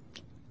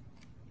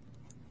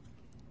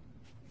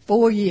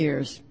 4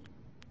 years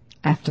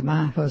after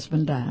my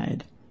husband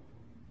died,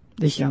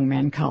 this young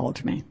man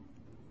called me,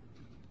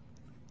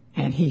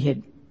 and he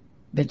had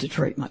been to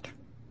treatment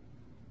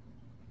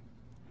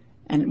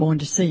and wanted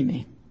to see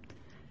me.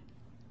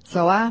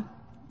 So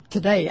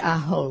today I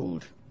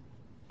hold,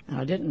 and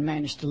I didn't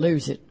manage to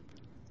lose it.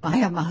 I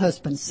have my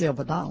husband's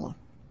silver dollar.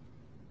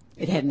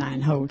 It had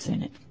 9 holes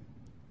in it.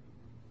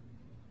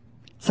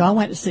 So I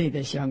went to see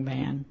this young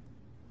man,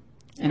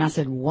 and I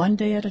said, one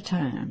day at a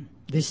time,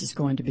 this is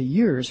going to be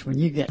yours when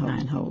you get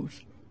 9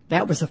 holes.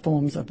 That was a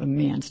form of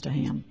amends to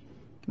him,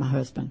 my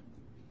husband.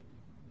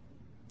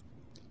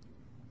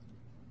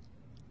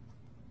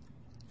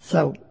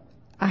 So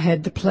I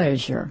had the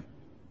pleasure.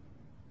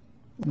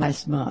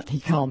 Last month, he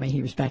called me.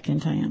 He was back in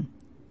town.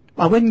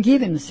 I wouldn't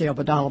give him the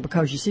silver dollar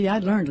because, you see,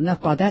 I'd learned enough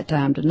by that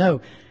time to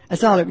know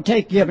that's all it would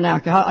take to give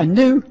a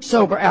new,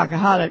 sober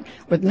alcoholic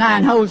with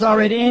 9 holes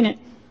already in it.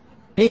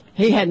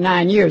 He had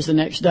 9 years the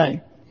next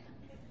day.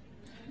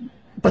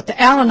 But the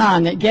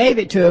Al-Anon that gave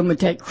it to him would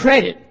take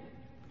credit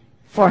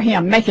for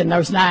him making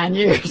those 9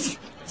 years.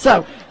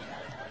 So,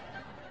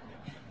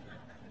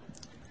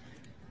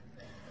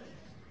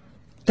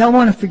 don't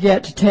want to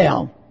forget to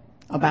tell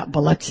about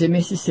Biloxi,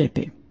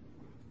 Mississippi.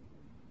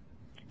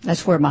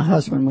 That's where my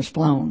husband was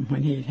flown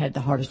when he had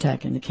the heart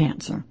attack and the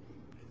cancer.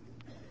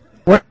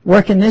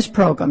 Working this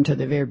program to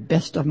the very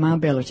best of my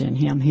ability, and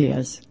him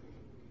his,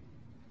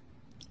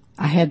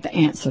 I had the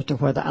answer to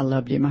whether I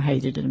loved him or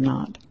hated him or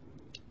not.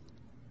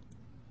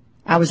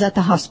 I was at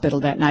the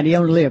hospital that night. He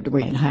only lived a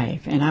week and a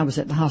half, and I was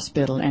at the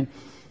hospital, and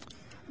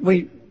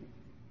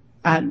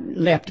I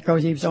left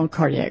because he was on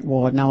cardiac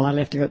ward, and all I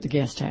left to go to the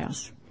guest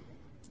house.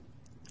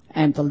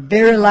 And the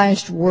very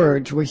last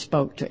words we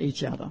spoke to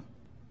each other,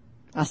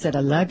 I said, I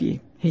love you.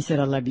 He said,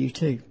 I love you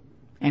too.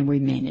 And we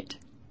meant it.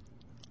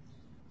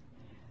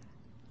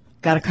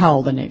 Got a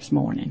call the next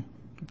morning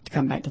to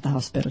come back to the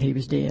hospital. He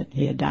was dead.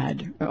 He had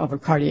died of a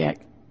cardiac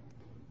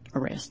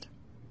arrest.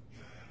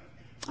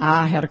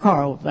 I had a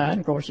car over that.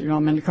 Of course,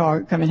 I'm in the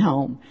car coming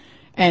home.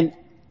 And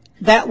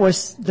that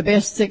was the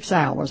best 6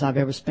 hours I've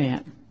ever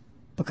spent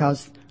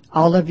because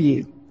all of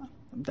you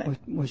that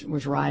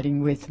was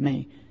riding with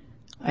me.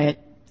 I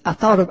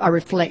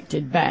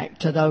reflected back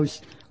to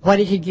those, what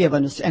he had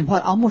given us and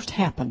what almost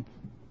happened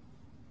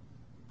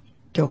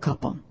to a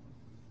couple.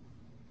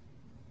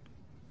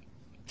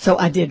 So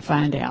I did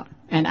find out,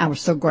 and I was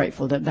so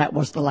grateful that that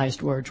was the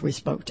last words we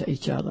spoke to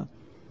each other.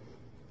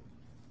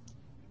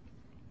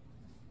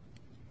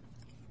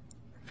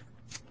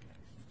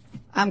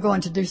 I'm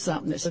going to do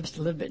something that's just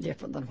a little bit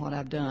different than what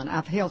I've done.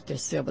 I've held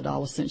this silver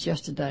dollar since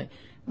yesterday.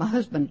 My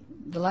husband,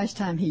 the last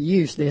time he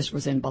used this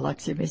was in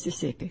Biloxi,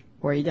 Mississippi,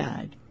 where he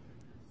died.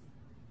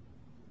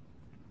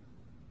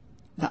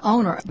 The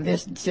owner of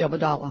this silver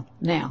dollar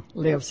now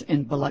lives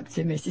in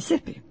Biloxi,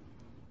 Mississippi.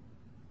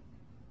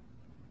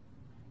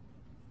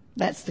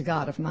 That's the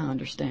God of my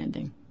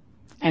understanding.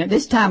 And at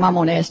this time, I'm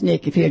going to ask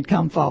Nick if he'd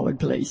come forward,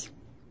 please.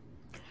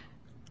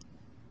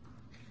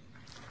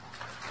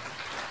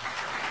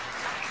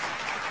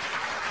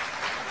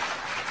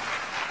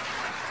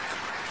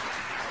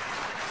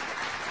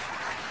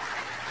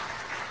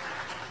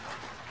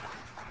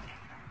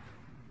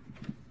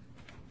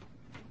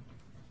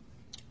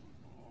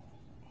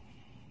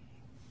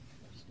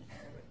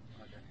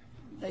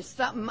 There's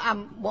something I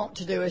want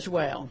to do as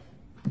well.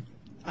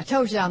 I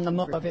told you I'm the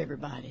mother of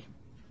everybody.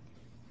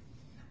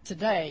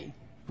 Today,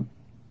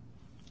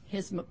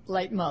 his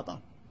late mother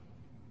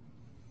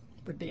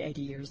would be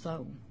 80 years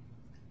old.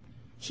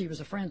 She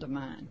was a friend of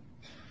mine.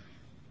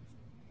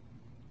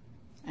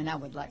 And I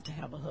would like to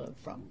have a hug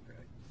from her.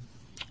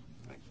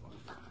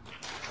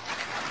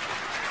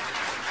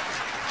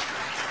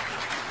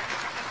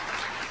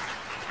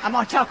 I'm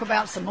going to talk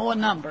about some more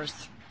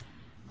numbers.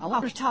 I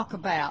want to talk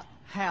about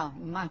how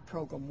my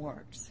program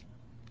works.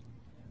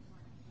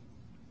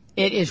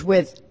 It is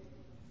with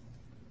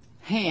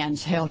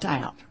hands held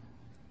out.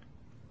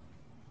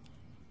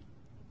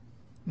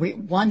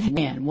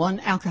 One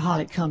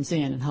alcoholic comes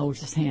in and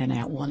holds his hand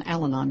out. One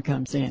Al-Anon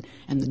comes in,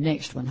 and the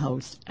next one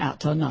holds out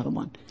to another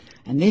one.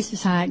 And this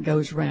is how it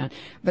goes around.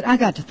 But I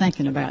got to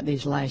thinking about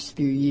these last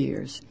few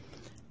years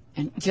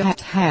and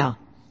just how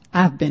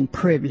I've been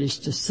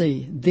privileged to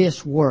see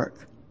this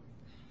work.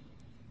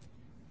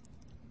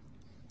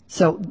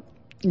 So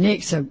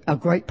Nick's a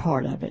great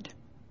part of it.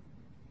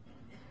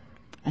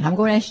 And I'm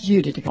going to ask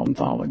Judy to come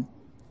forward.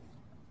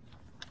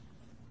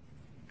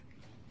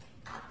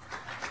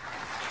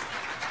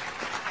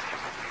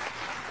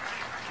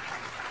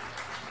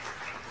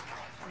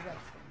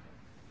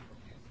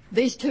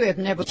 These two have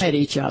never met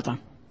each other.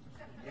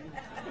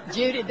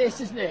 Judy,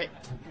 this is Nick.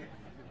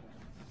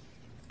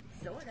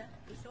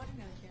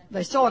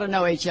 They sort of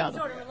know each other.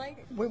 Sort of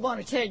related. We want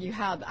to tell you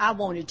how, I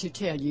wanted to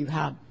tell you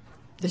how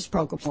this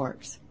program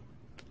works.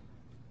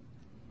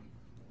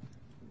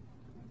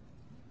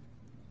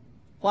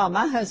 Well,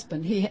 my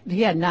husband, he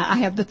had 9. I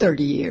have the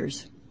 30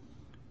 years.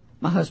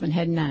 My husband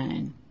had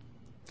 9.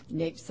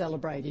 Nick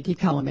celebrated. He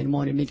called me and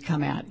wanted me to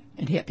come out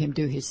and help him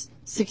do his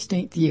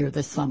 16th year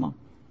this summer.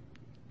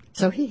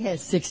 So he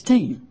has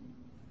 16.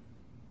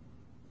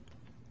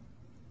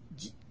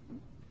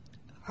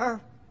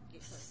 Her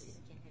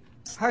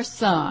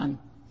son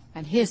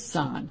and his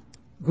son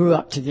grew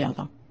up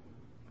together.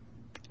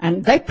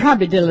 And they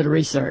probably did a little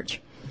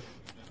research.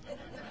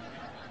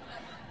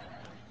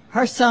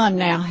 Her son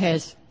now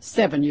has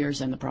 7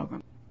 years in the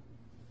program.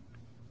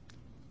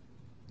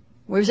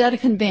 We was at a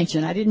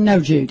convention. I didn't know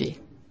Judy.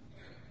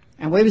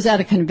 And we was at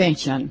a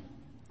convention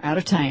out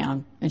of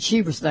town, and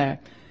she was there.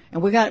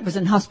 And it was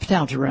in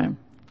hospitality room,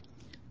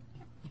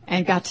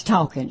 and got to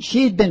talking.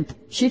 She'd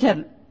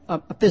had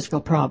a physical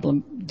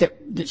problem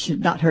that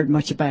she'd not heard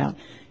much about.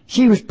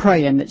 She was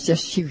praying that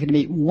just she could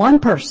meet one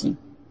person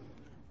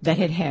that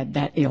had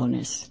that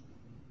illness.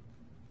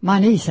 My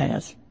niece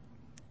has.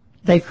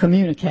 They've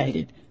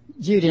communicated.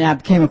 Judy and I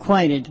became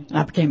acquainted, and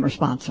I became her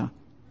sponsor.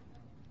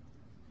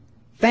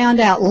 Found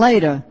out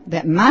later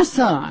that my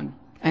son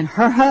and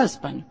her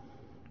husband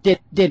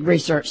did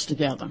research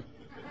together.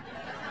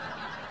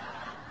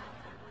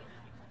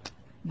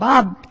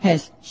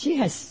 She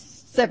has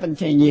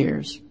 17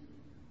 years.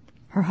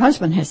 Her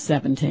husband has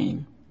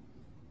 17.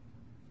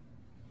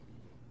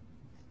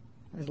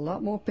 There's a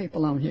lot more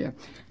people on here.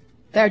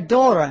 Their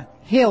daughter,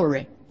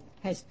 Hillary,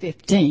 has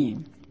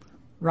 15.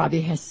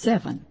 Robbie has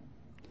 7.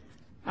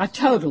 I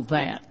totaled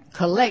that.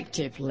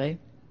 Collectively,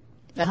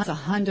 that's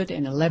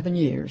 111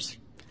 years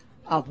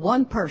of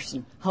one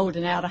person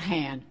holding out a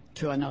hand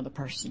to another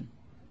person.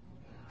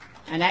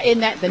 And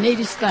isn't that the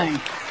neatest thing?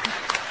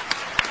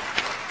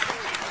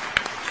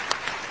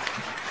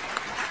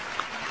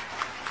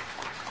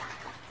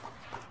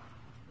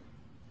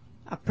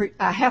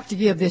 I have to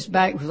give this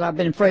back because I've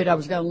been afraid I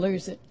was going to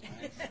lose it.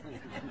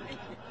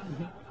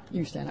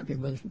 You can stand up here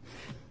with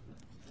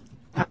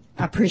us.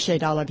 I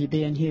appreciate all of you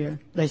being here.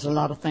 There's a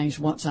lot of things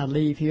once I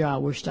leave here I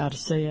wished I'd have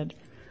said.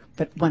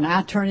 But when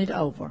I turn it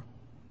over,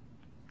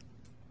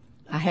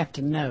 I have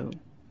to know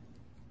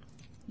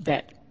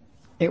that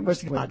it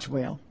was God's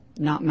will,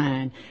 not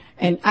mine.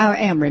 And I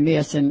am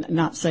remiss in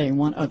not saying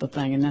one other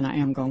thing, and then I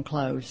am going to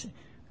close.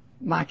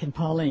 Mike and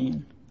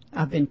Pauline,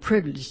 I've been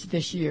privileged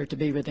this year to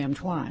be with them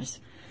twice.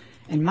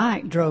 And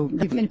Mike drove,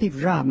 many people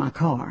drive my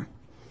car.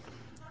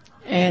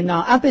 And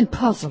I've been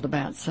puzzled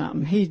about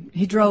something.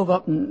 He drove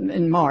up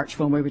in March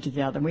when we were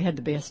together, and we had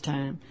the best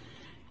time.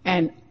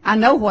 And I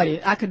know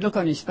I could look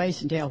on his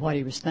face and tell what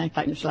he was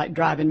thinking. It's like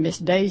driving Miss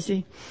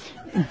Daisy.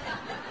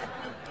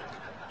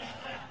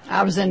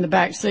 I was in the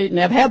back seat, and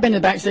I have been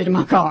in the back seat of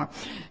my car.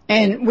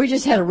 And we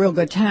just had a real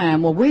good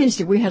time. Well,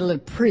 Wednesday we had a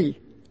little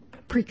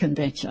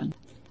pre-convention,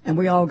 and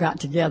we all got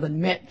together and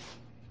met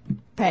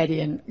Patty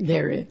and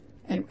Gary,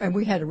 and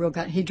we had a real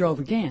good. He drove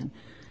again.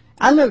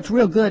 I looked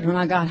real good when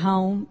I got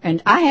home,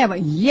 and I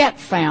haven't yet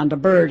found a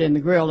bird in the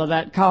grill of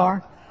that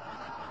car.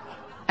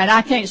 And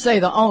I can't say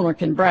the owner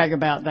can brag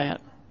about that.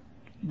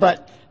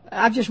 But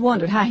I've just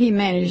wondered how he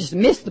manages to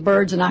miss the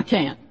birds, and I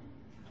can't.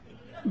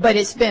 But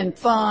it's been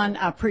fun.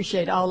 I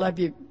appreciate all of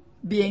you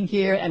being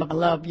here, and I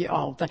love you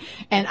all.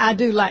 And I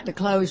do like to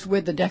close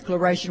with the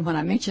declaration when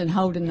I mentioned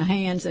holding the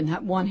hands and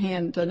one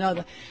hand to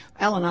another.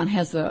 Al-Anon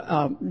has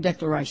a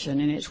declaration,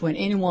 and it's when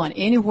anyone,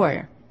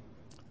 anywhere,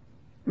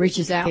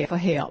 reaches out for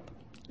help,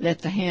 let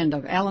the hand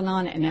of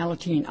Al-Anon and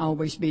Alateen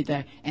always be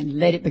there, and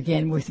let it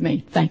begin with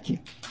me. Thank you.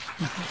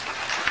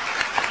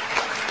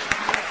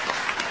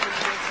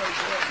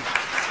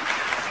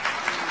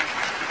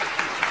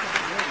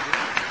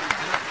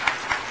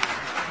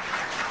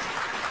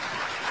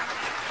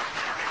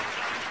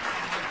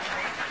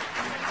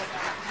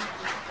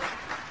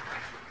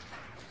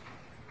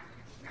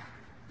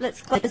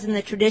 Let's close in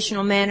the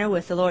traditional manner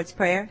with the Lord's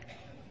Prayer.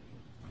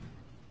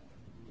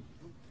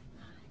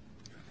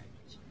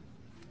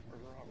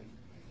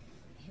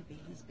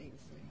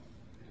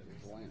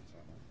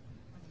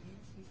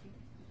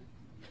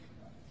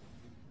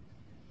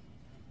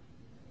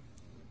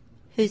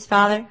 Whose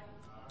Father?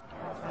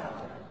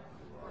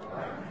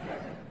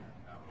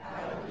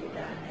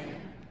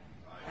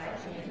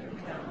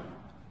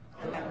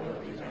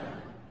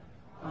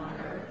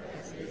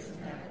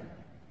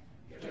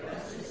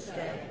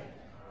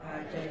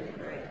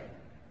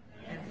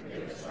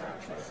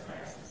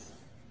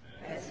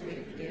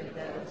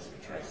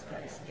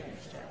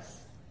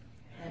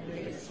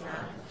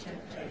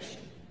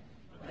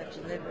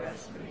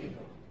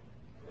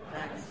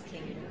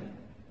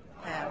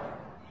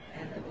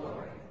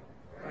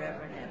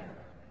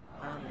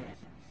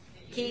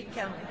 Keep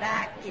coming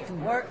back. It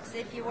works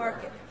if you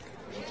work it.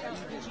 Did you talk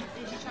to him?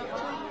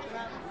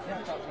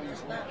 Not Tony.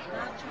 He's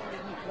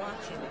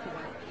watching. If you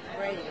want,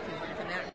 Brady, if you want to come out.